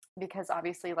 because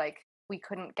obviously, like, we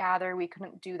couldn't gather, we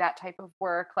couldn't do that type of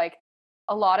work. Like,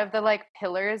 a lot of the like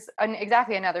pillars, and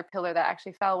exactly another pillar that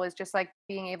actually fell was just like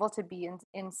being able to be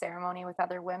in ceremony with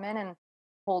other women and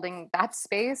holding that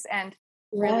space and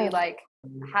really Yeah. like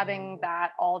having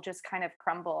that all just kind of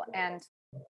crumble. And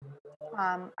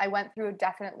I went through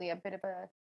definitely a bit of a,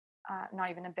 not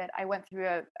even a bit, I went through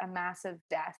a massive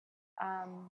death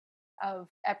um, of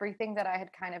everything that I had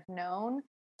kind of known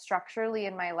structurally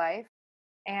in my life,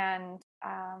 and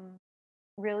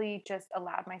really just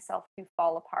allowed myself to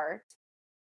fall apart,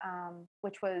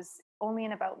 which was only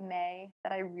in about May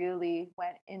that I really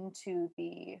went into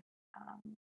the,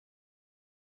 um,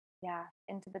 yeah,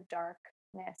 into the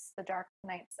darkness, the dark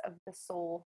nights of the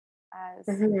soul, as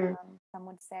Hmm. some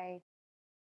would say.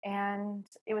 And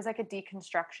it was like a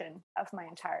deconstruction of my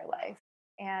entire life.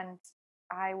 And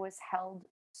I was held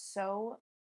so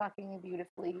fucking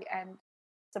beautifully and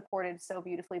supported so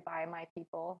beautifully by my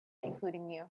people, including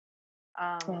you.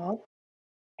 Um, Oh,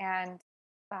 and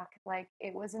fuck, like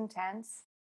it was intense.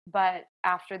 But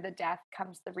after the death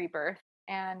comes the rebirth.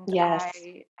 And yes.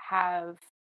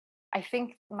 I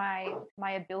think my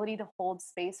ability to hold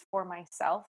space for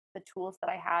myself, the tools that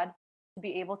I had to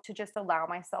be able to just allow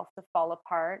myself to fall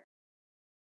apart,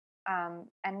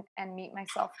 and meet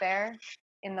myself there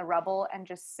in the rubble and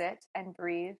just sit and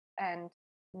breathe and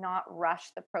not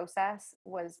rush the process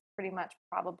was pretty much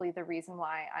probably the reason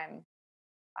why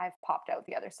I've popped out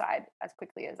the other side as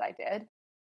quickly as I did.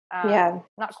 Yeah.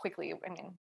 Not quickly, I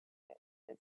mean,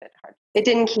 it's a bit hard to It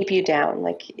say. didn't keep you down.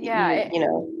 Like Yeah, you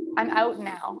know, I'm out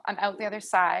now. I'm out the other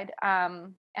side,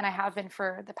 and I have been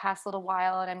for the past little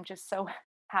while, and I'm just so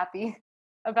happy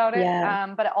about it.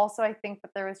 yeah. But also, I think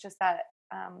that there was just that,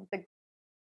 the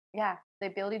yeah, the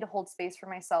ability to hold space for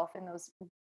myself in those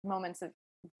moments of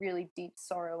really deep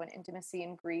sorrow and intimacy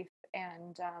and grief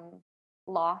and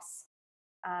loss,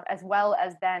 as well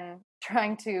as then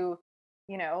trying to,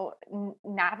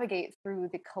 navigate through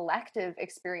the collective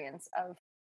experience of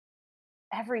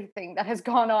everything that has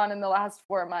gone on in the last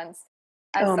 4 months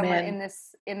as Oh someone man.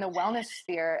 in the wellness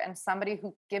sphere and somebody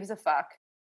who gives a fuck.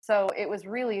 So it was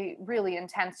really, really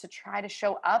intense to try to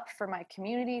show up for my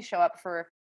community, show up for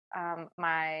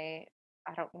my,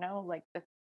 I don't know, like the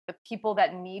people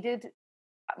that needed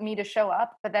me to show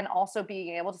up, but then also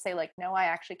being able to say like, no, I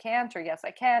actually can't, or yes,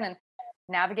 I can, and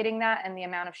navigating that and the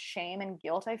amount of shame and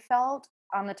guilt I felt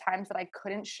on the times that I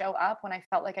couldn't show up when I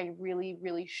felt like I really,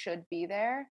 really should be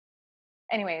there.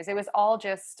 Anyways, it was all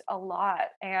just a lot.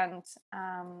 And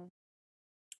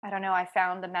I don't know, I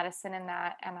found the medicine in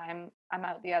that, and I'm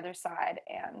out the other side,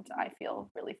 and I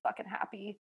feel really fucking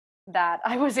happy that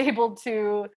I was able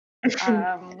to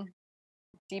um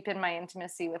deepen my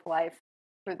intimacy with life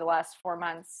through the last 4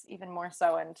 months even more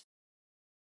so. And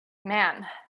man,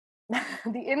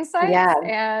 the insights Yeah.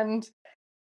 and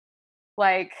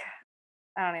like,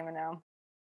 I don't even know,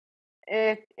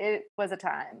 it was a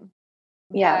time.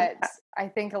 Yeah. But I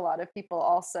think a lot of people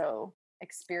also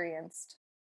experienced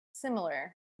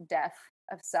similar death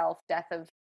of self, death of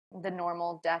the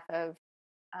normal, death of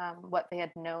what they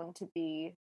had known to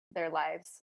be their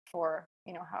lives for,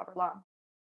 however long.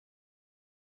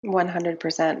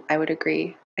 100%. I would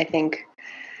agree. I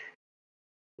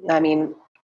mean,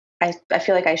 I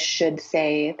feel like I should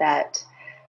say that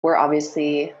we're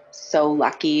obviously so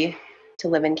lucky to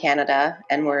live in Canada,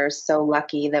 and Yeah, we're so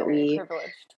lucky that very we,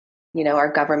 privileged.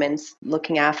 our government's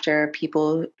looking after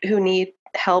people who need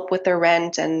help with their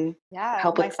rent and Yeah,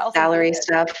 help with myself salary included.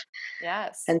 stuff.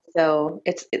 Yes. And so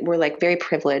we're like very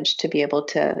privileged to be able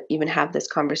to even have this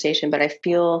conversation, but I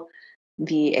feel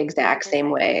the exact same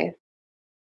 100%. way.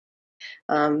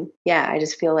 Yeah, I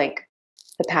just feel like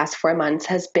the past 4 months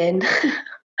has been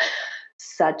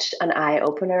such an eye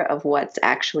opener of what's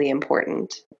actually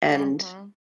important, and Mm-hmm.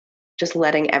 just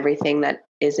letting everything that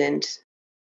isn't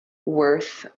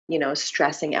worth,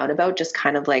 stressing out about just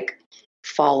kind of like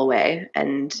fall away.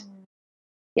 And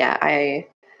yeah, I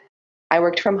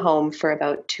worked from home for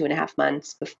about 2.5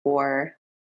 months before,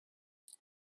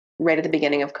 right at the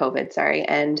beginning of COVID, sorry.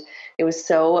 And it was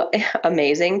so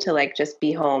amazing to like just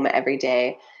be home every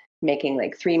day, making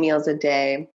like 3 meals a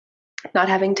day, not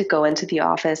having to go into the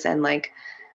office and like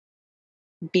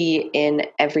be in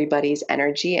everybody's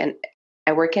energy. And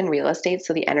I work in real estate,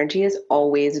 so the energy is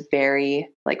always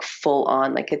very like full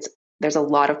on. Like there's a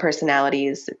lot of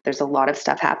personalities, there's a lot of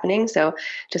stuff happening. So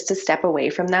just to step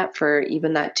away from that for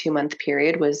even that 2 month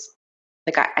period was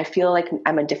like I feel like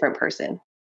I'm a different person,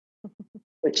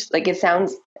 which like it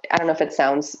sounds, I don't know if it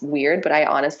sounds weird, but I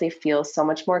honestly feel so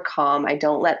much more calm. I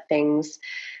don't let things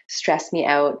stress me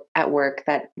out at work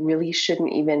that really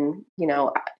shouldn't even,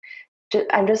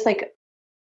 I'm just like,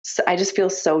 so I just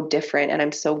feel so different, and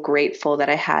I'm so grateful that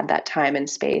I had that time and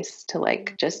space to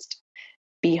like just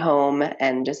be home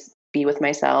and just be with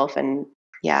myself. And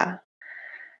yeah.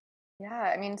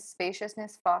 Yeah, I mean,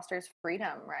 spaciousness fosters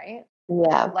freedom, right?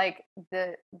 Yeah. Like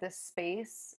the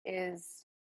space is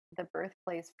the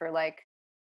birthplace for like,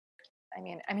 I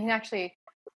mean, actually,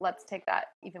 let's take that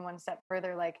even one step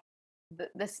further. Like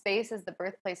the space is the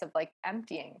birthplace of like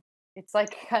emptying. It's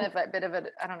like kind of a bit of a,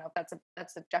 I don't know if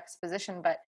that's a juxtaposition,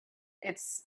 but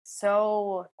it's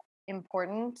so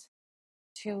important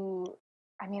to,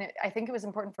 I mean, I think it was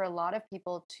important for a lot of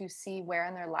people to see where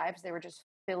in their lives they were just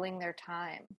filling their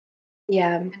time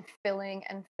Yeah. and filling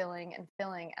and filling and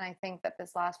filling. And I think that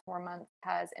this last 4 months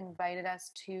has invited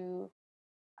us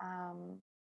um,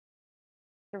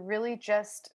 to really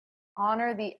just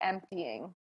honor the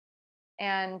emptying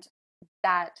and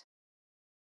that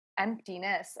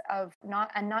emptiness of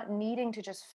not needing to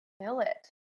just fill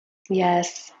it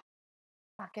Yes.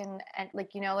 fucking, and like,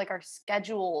 like our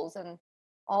schedules and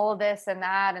all of this and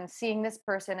that and seeing this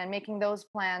person and making those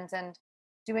plans and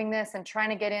doing this and trying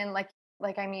to get in like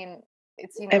I mean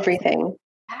it's like, Everything.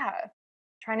 yeah,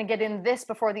 trying to get in this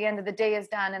before the end of the day is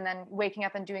done and then waking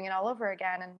up and doing it all over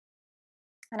again.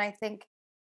 And I think,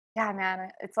 yeah,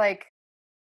 man, it's like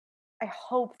I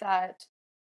hope that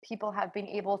people have been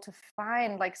able to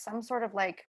find like some sort of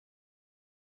like,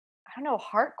 I don't know,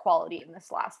 heart quality in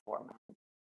this last 4 months,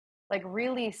 like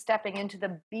really stepping into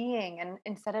the being and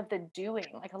instead of the doing.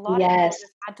 Like a lot of people Yes.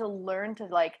 just had to learn to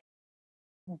like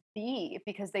be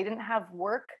because they didn't have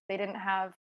work, they didn't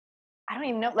have, I don't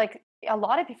even know, like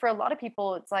for a lot of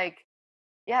people it's like,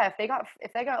 yeah, if they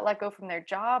got let go from their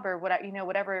job or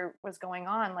whatever was going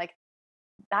on, like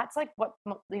that's like what,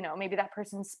 maybe that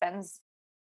person spends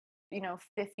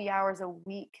 50 hours a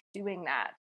week doing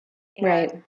that. And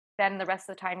Right. then the rest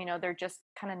of the time, they're just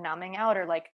kind of numbing out or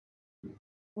like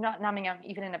not numbing out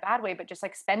even in a bad way, but just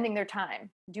like spending their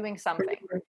time doing something.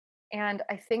 Mhm. And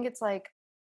I think it's like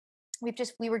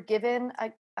we were given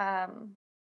a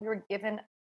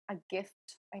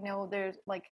gift. I know there's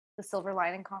like the silver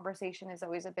lining conversation is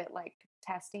always a bit like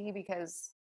testy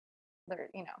because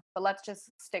but let's just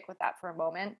stick with that for a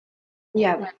moment.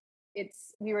 Yeah. But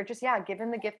we were just, yeah,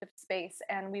 given the gift of space,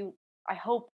 and I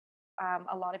hope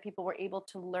a lot of people were able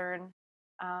to learn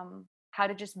how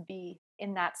to just be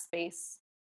in that space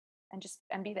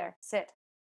and be there, sit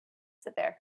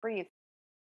there, breathe,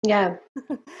 Yeah.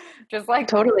 just like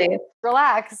Totally.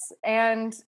 relax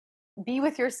and be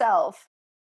with yourself.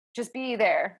 Just be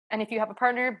there. And if you have a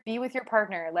partner, be with your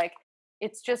partner. Like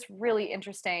it's just really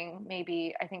interesting,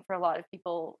 maybe, I think, for a lot of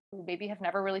people who maybe have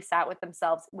never really sat with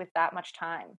themselves with that much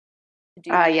time to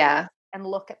do Yeah. and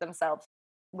look at themselves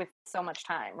with so much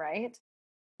time, right?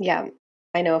 Yeah.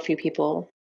 I know a few people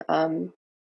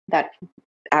that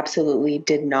absolutely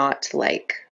did not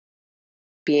like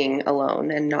being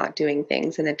alone and not doing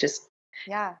things. And it just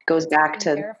Yeah. goes It's back fucking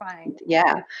to, terrifying.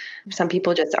 yeah, some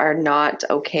people just are not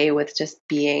okay with just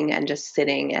being and just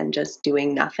sitting and just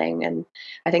doing nothing. And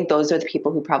I think those are the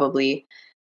people who probably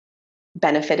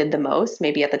benefited the most.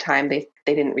 Maybe at the time they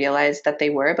didn't realize that they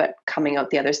were, but coming out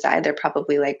the other side, they're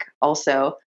probably like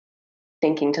also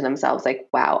thinking to themselves like,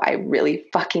 wow, I really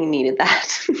fucking needed that.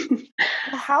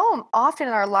 Well, how often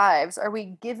in our lives are we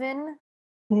given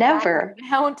that Never.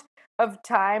 amount of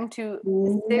time to sit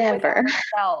with Never.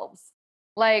 ourselves?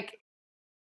 Like,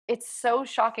 it's so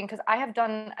shocking because I have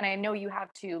done, and I know you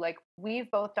have too, like, we've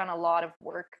both done a lot of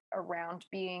work around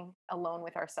being alone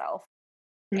with ourselves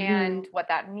Hmm. and what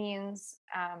that means,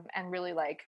 and really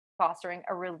like fostering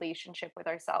a relationship with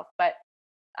ourselves. But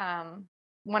um,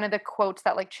 one of the quotes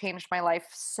that like changed my life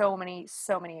so many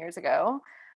years ago,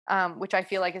 which I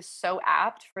feel like is so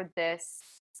apt for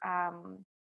this.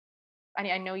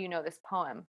 I know you know this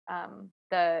poem,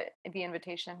 the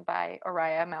Invitation by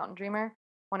Oriah Mountain Dreamer,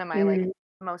 one of my like Mm.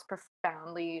 most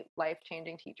profoundly life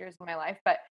changing teachers in my life.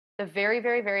 But the very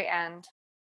very very end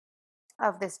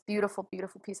of this beautiful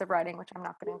beautiful piece of writing, which I'm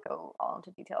not going to go all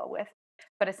into detail with,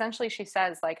 but essentially she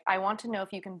says like, I want to know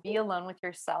if you can be alone with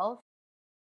yourself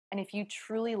and if you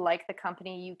truly like the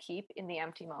company you keep in the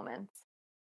empty moments.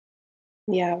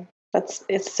 Yeah,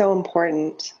 it's so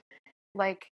important.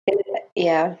 Like,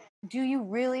 Yeah. do you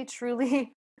really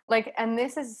truly like, and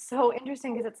this is so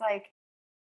interesting because it's like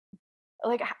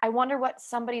I wonder what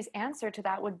somebody's answer to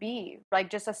that would be.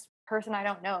 Like just a person I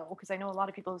don't know, because I know a lot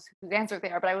of people whose answer they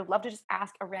are, but I would love to just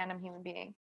ask a random human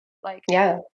being. Like,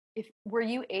 Yeah. if were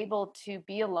you able to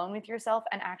be alone with yourself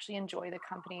and actually enjoy the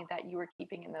company that you were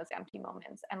keeping in those empty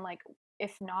moments? And like,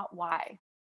 if not, why?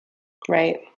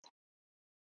 Right.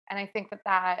 And I think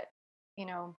that, you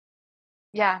know,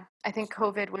 yeah, I think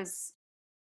COVID is,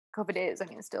 I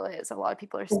mean, it still is. A lot of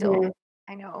people are still, Hmm.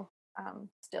 I know,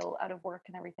 still out of work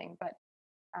and everything. But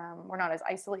We're not as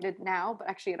isolated now, but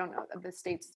actually, I don't know. The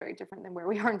States is very different than where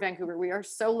we are in Vancouver. We are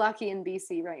so lucky in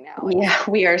BC right now. It's Yeah,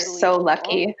 we are so unbelievable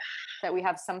lucky. that we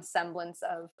have some semblance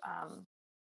of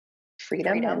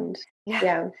Freedom freedom. and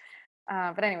Yeah.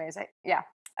 yeah. But anyways,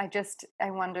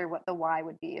 I wonder what the why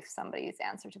would be if somebody's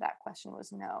answer to that question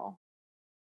was no.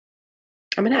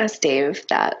 I'm gonna ask Dave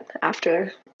that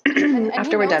after And he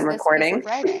after we're done knows this piece recording of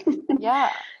writing. Yeah.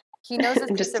 He knows this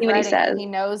and piece just of see what he writing and says. he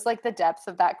knows like the depth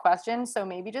of that question. So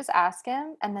maybe just ask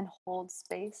him and then hold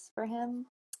space for him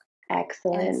and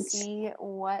Excellent. see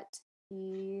what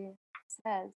he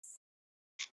says.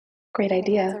 Great I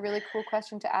think that's a idea. really cool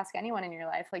question to ask anyone in your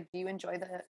life. Like, do you enjoy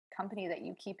the company that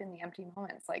you keep in the empty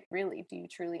moments? Like, really, do you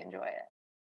truly enjoy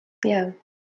it? Yeah.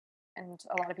 And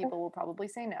a lot of people will probably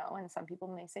say no, and some people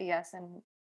may say yes. And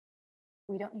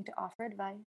we don't need to offer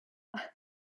advice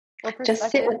or Just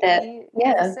sit perspective. with it. We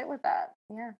Yeah. just sit with that.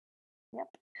 Yeah. Yep.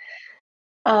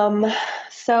 Um,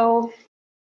 so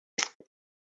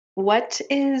what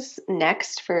is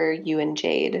next for you and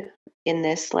Jade in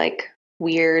this like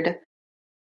weird,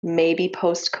 maybe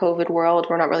post-COVID world?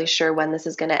 We're not really sure when this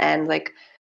is going to end. Like,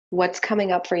 what's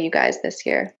coming up for you guys this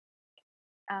year?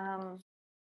 Um,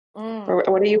 Or mm,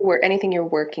 what are anything you're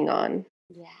working on?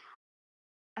 yeah.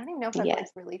 I don't even know if I've like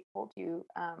Yes. really told you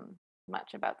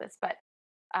much about this, but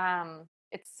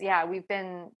it's yeah,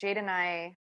 Jade and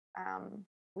I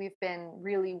we've been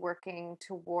really working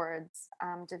towards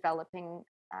developing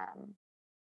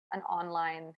an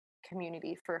online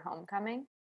community for homecoming.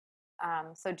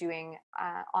 So doing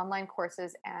online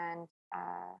courses and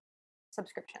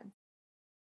subscription.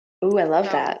 Ooh, I love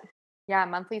So that. yeah,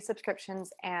 monthly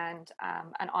subscriptions and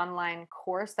an online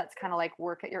course that's kind of like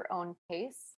work at your own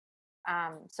pace.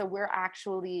 So we're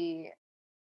actually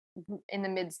in the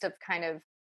midst of kind of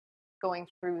going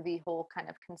through the whole kind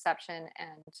of conception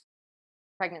and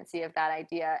pregnancy of that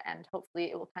idea, and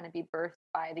hopefully it will kind of be birthed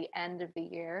by the end of the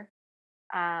year.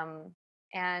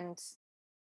 And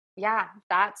yeah,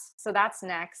 that's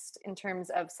next in terms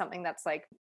of something that's like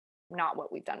not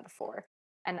what we've done before.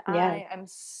 And Yeah. I am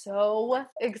so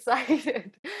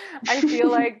excited. I feel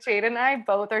like Jade and I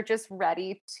both are just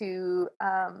ready to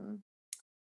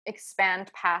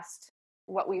expand past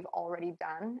what we've already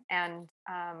done. And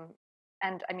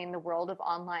I mean, the world of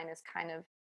online is kind of,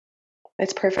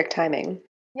 It's perfect timing.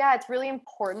 yeah, it's really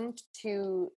important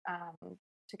to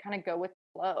kind of go with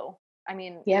flow. I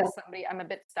mean, Yeah. as somebody, I'm a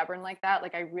bit stubborn like that.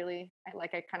 Like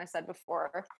like I kind of said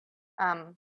before,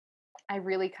 um, I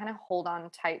really kind of hold on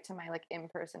tight to my like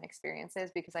in-person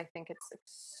experiences because I think it's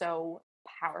so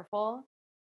powerful.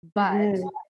 But Hmm.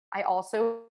 I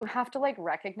also have to like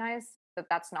recognize that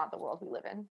that's not the world we live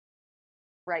in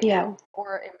right Yeah. now,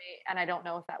 or it may, and I don't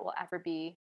know if that will ever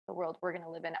be the world we're going to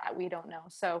live in. We don't know.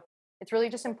 So it's really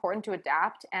just important to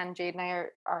adapt. And Jade and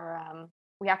I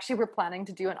we actually were planning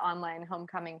to do an online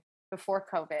homecoming before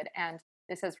COVID. And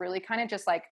this has really kind of just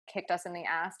like kicked us in the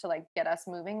ass to like get us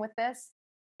moving with this.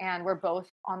 And we're both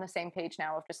on the same page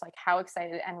now of just like how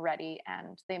excited and ready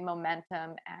and the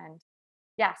momentum. And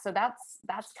yeah, so that's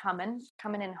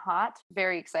coming in hot,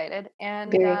 very excited.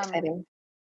 And Very exciting.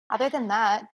 other than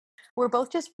that, we're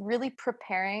both just really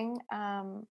preparing.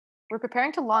 We're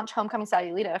preparing to launch Homecoming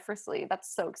Salulita. Firstly,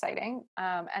 that's so exciting.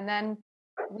 And then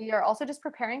we are also just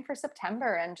preparing for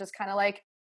September and just kind of like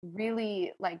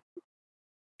really like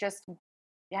just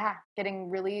yeah, getting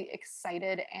really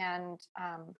excited and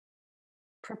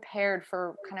prepared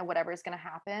for kind of whatever is going to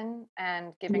happen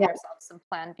and giving Yeah. ourselves some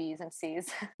plan Bs and Cs.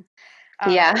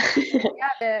 Yeah.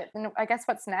 Yeah, I guess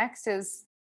what's next is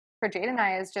for Jade and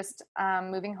I is just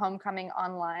moving homecoming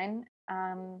online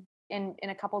in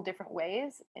a couple different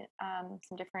ways,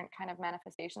 some different kind of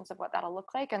manifestations of what that'll look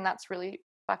like, and that's really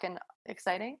fucking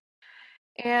exciting.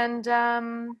 And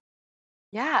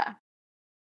yeah,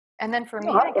 and then for me,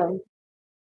 I guess Awesome.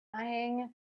 trying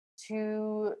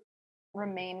to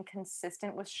remain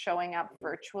consistent with showing up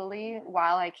virtually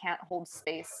while I can't hold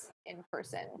space in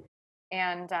person.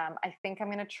 And I think I'm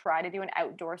going to try to do an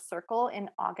outdoor circle in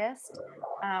August.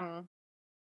 Um,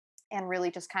 and really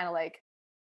just kind of like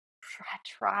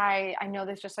try I know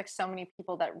there's just like so many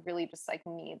people that really just like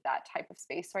need that type of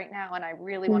space right now, and I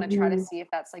really want to try to Hmm. see if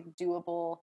that's like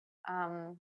doable,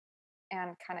 um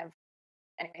and kind of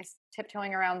anyways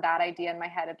tiptoeing around that idea in my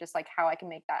head of just like how I can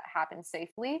make that happen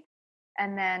safely,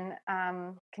 and then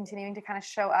continuing to kind of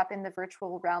show up in the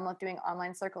virtual realm of doing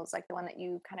online circles like the one that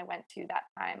you kind of went to that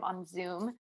time on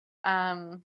Zoom.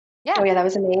 Oh Yeah, yeah, that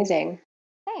was amazing.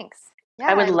 thanks. I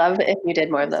Yeah, would love if you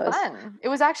did more it of was those. fun. It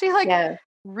was actually like Yeah.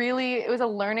 really, it was a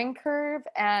learning curve,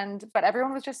 and but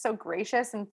everyone was just so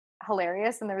gracious and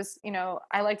hilarious. And there was,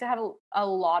 I like to have a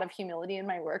lot of humility in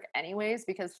my work anyways,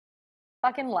 because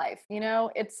fucking life, you know?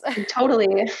 It's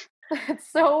Totally.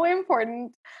 it's so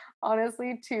important,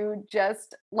 honestly, to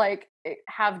just like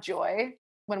have joy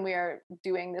when we are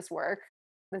doing this work,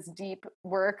 this deep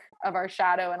work of our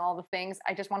shadow and all the things.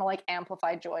 I just want to like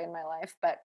amplify joy in my life.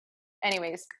 But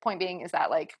anyways, point being is that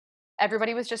like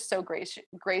everybody was just so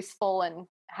graceful and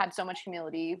had so much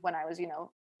humility when I was, you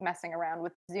know, messing around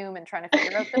with Zoom and trying to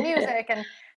figure out the music and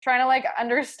trying to like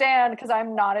understand because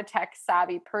I'm not a tech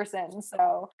savvy person.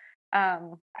 So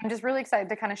I'm just really excited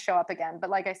to kind of show up again. But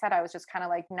like I said, I was just kind of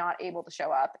like not able to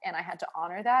show up and I had to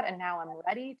honor that. And now I'm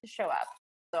ready to show up.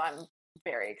 So I'm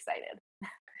very excited.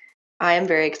 I am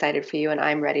very excited for you, and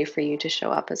I'm ready for you to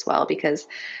show up as well, because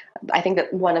I think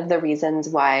that one of the reasons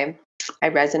why I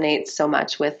resonate so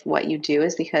much with what you do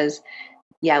is because,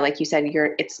 yeah, like you said,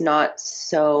 it's not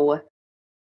so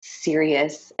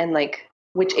serious, and like,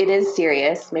 which it is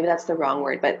serious, maybe that's the wrong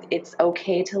word, but it's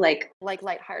okay to like Like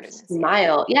lightheartedness. Yeah.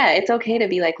 smile. Yeah, it's okay to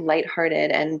be like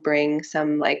lighthearted and bring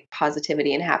some like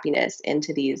positivity and happiness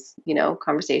into these,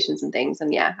 conversations and things.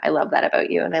 And yeah, I love that about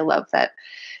you. And I love that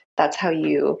that's how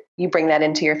you bring that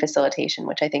into your facilitation,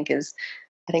 which I think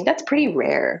that's pretty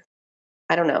rare.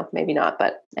 I don't know, maybe not,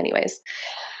 but anyways,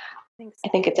 Thanks, I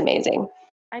think babe. it's amazing.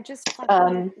 I just fucking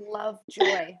Um, love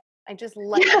joy. I just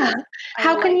like yeah, I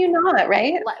how can like you not,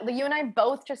 right? you and I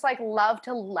both just like love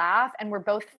to laugh and we're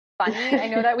both funny. I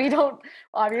know that we don't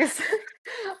obviously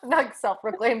not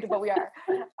self-proclaimed, but we are.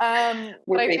 We're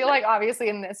But I pretty feel funny. like obviously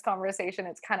in this conversation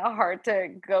it's kind of hard to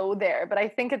go there, but I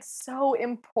think it's so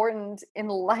important in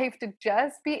life to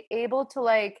just be able to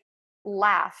like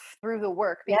laugh through the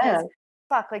work Yeah. because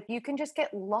fuck, like you can just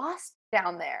get lost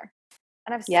down there.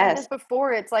 And I've said this Yes.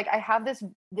 before, it's like I have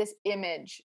this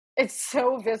image. It's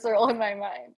so visceral in my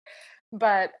mind.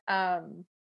 But I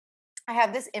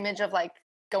have this image of like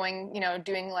going, you know,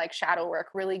 doing like shadow work,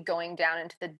 really going down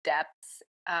into the depths,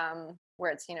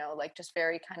 where it's, you know, like just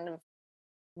very kind of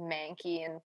manky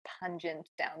and pungent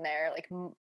down there, like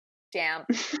damp,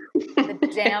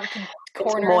 the damp It's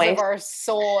corners of moist. our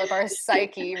soul, of our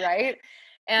psyche, right?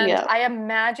 And Yeah. I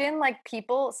imagine like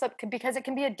people, so because it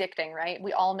can be addicting, right?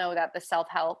 We all know that the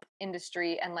self-help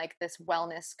industry and like this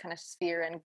wellness kind of sphere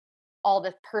and all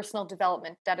the personal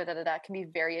development, da da da da da, can be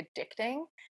very addicting.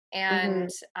 Hmm. And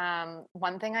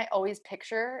one thing I always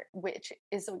picture, which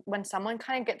is when someone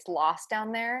kind of gets lost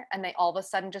down there and they all of a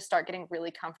sudden just start getting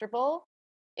really comfortable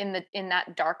in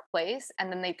that dark place,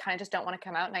 and then they kind of just don't want to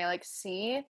come out. And I like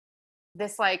see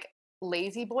this like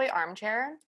lazy boy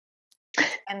armchair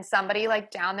and somebody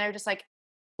like down there just like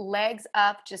legs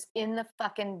up just in the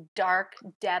fucking dark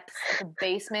depths of the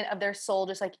basement of their soul,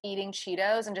 just like eating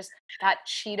Cheetos and just that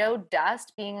Cheeto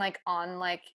dust being like on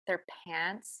like their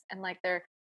pants and like their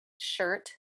shirt.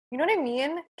 You know what I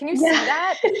mean? Can you see Yeah.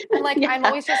 that? And like I'm Yeah.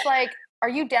 always just like, are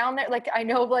you down there? Like I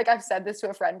know like I've said this to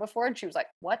a friend before and she was like,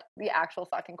 what the actual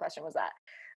fucking question was that?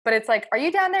 But it's like, are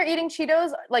you down there eating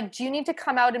Cheetos? Like, do you need to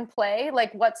come out and play?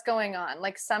 Like, what's going on?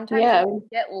 Like, sometimes we Yeah. can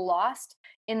get lost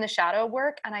in the shadow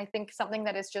work. And I think something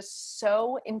that is just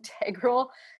so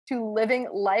integral to living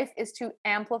life is to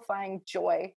amplifying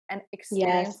joy and Yes.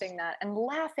 experiencing that and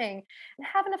laughing and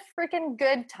having a freaking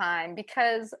good time.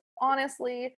 Because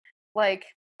honestly, like,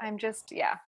 I'm just,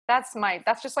 yeah, that's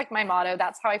just like my motto.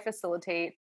 That's how I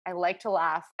facilitate. I like to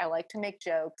laugh. I like to make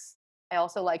jokes. I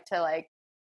also like to like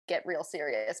get real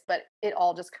serious, but it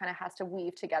all just kind of has to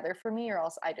weave together for me or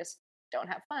else I just don't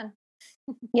have fun.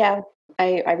 Yeah.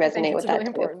 I I think resonate it's with really that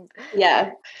too. important.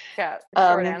 Yeah. Yeah,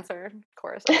 short Um, answer, of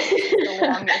course, always is the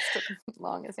longest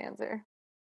longest answer.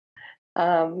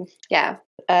 yeah.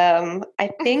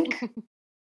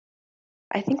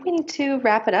 I think we need to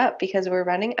wrap it up because we're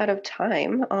running out of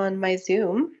time on my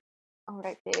Zoom. All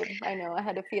right, babe. I know I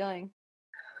had a feeling.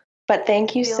 But I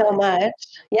thank you feel so it. much.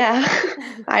 Yeah.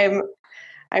 I'm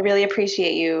I really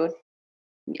appreciate you.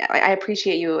 Yeah, I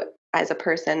appreciate you as a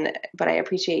person, but I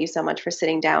appreciate you so much for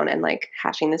sitting down and like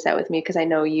hashing this out with me, because I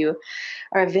know you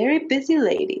are a very busy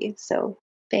lady. So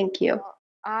thank you.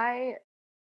 Well,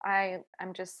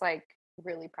 I'm just like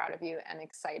really proud of you and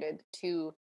excited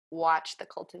to watch the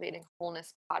Cultivating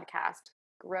Wholeness podcast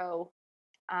grow,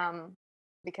 um,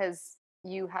 because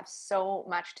you have so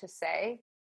much to say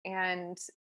and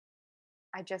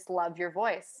I just love your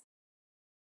voice,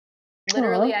 Aw.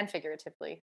 literally and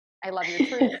figuratively. I love your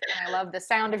truth and I love the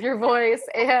sound of your voice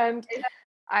and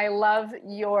I love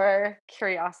your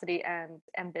curiosity and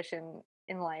ambition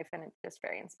in life and it's just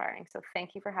very inspiring. So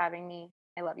thank you for having me.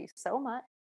 I love you so much.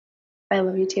 I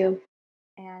love you too.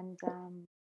 And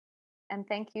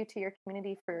thank you to your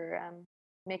community for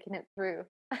making it through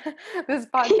this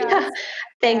Yeah. podcast.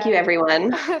 Thank you, And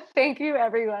everyone. thank you,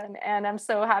 everyone. And I'm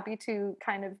so happy to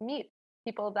kind of meet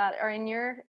people that are in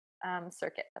your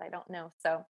circuit that I don't know.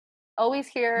 So always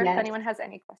here if Yes. anyone has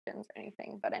any questions or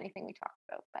anything about anything we talked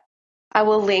about. But I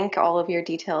will link all of your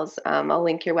details. I'll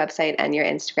link your website and your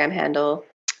Instagram handle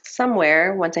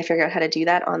somewhere once I figure out how to do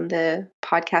that on the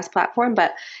podcast platform.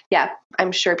 But yeah,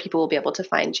 I'm sure people will be able to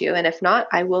find you. And if not,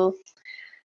 I will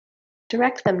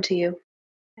direct them to you.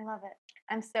 I love it.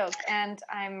 I'm stoked. And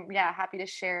I'm, yeah, happy to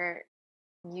share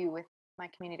you with my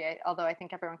community. Although I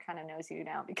think everyone kind of knows you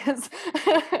now because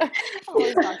I'm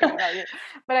always talking about you.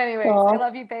 But anyways, I Well,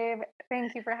 love you, babe.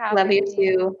 Thank you for love having you me.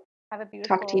 too. Have a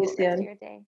Talk to you beautiful rest of soon. your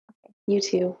day. Okay. You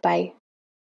too. Bye.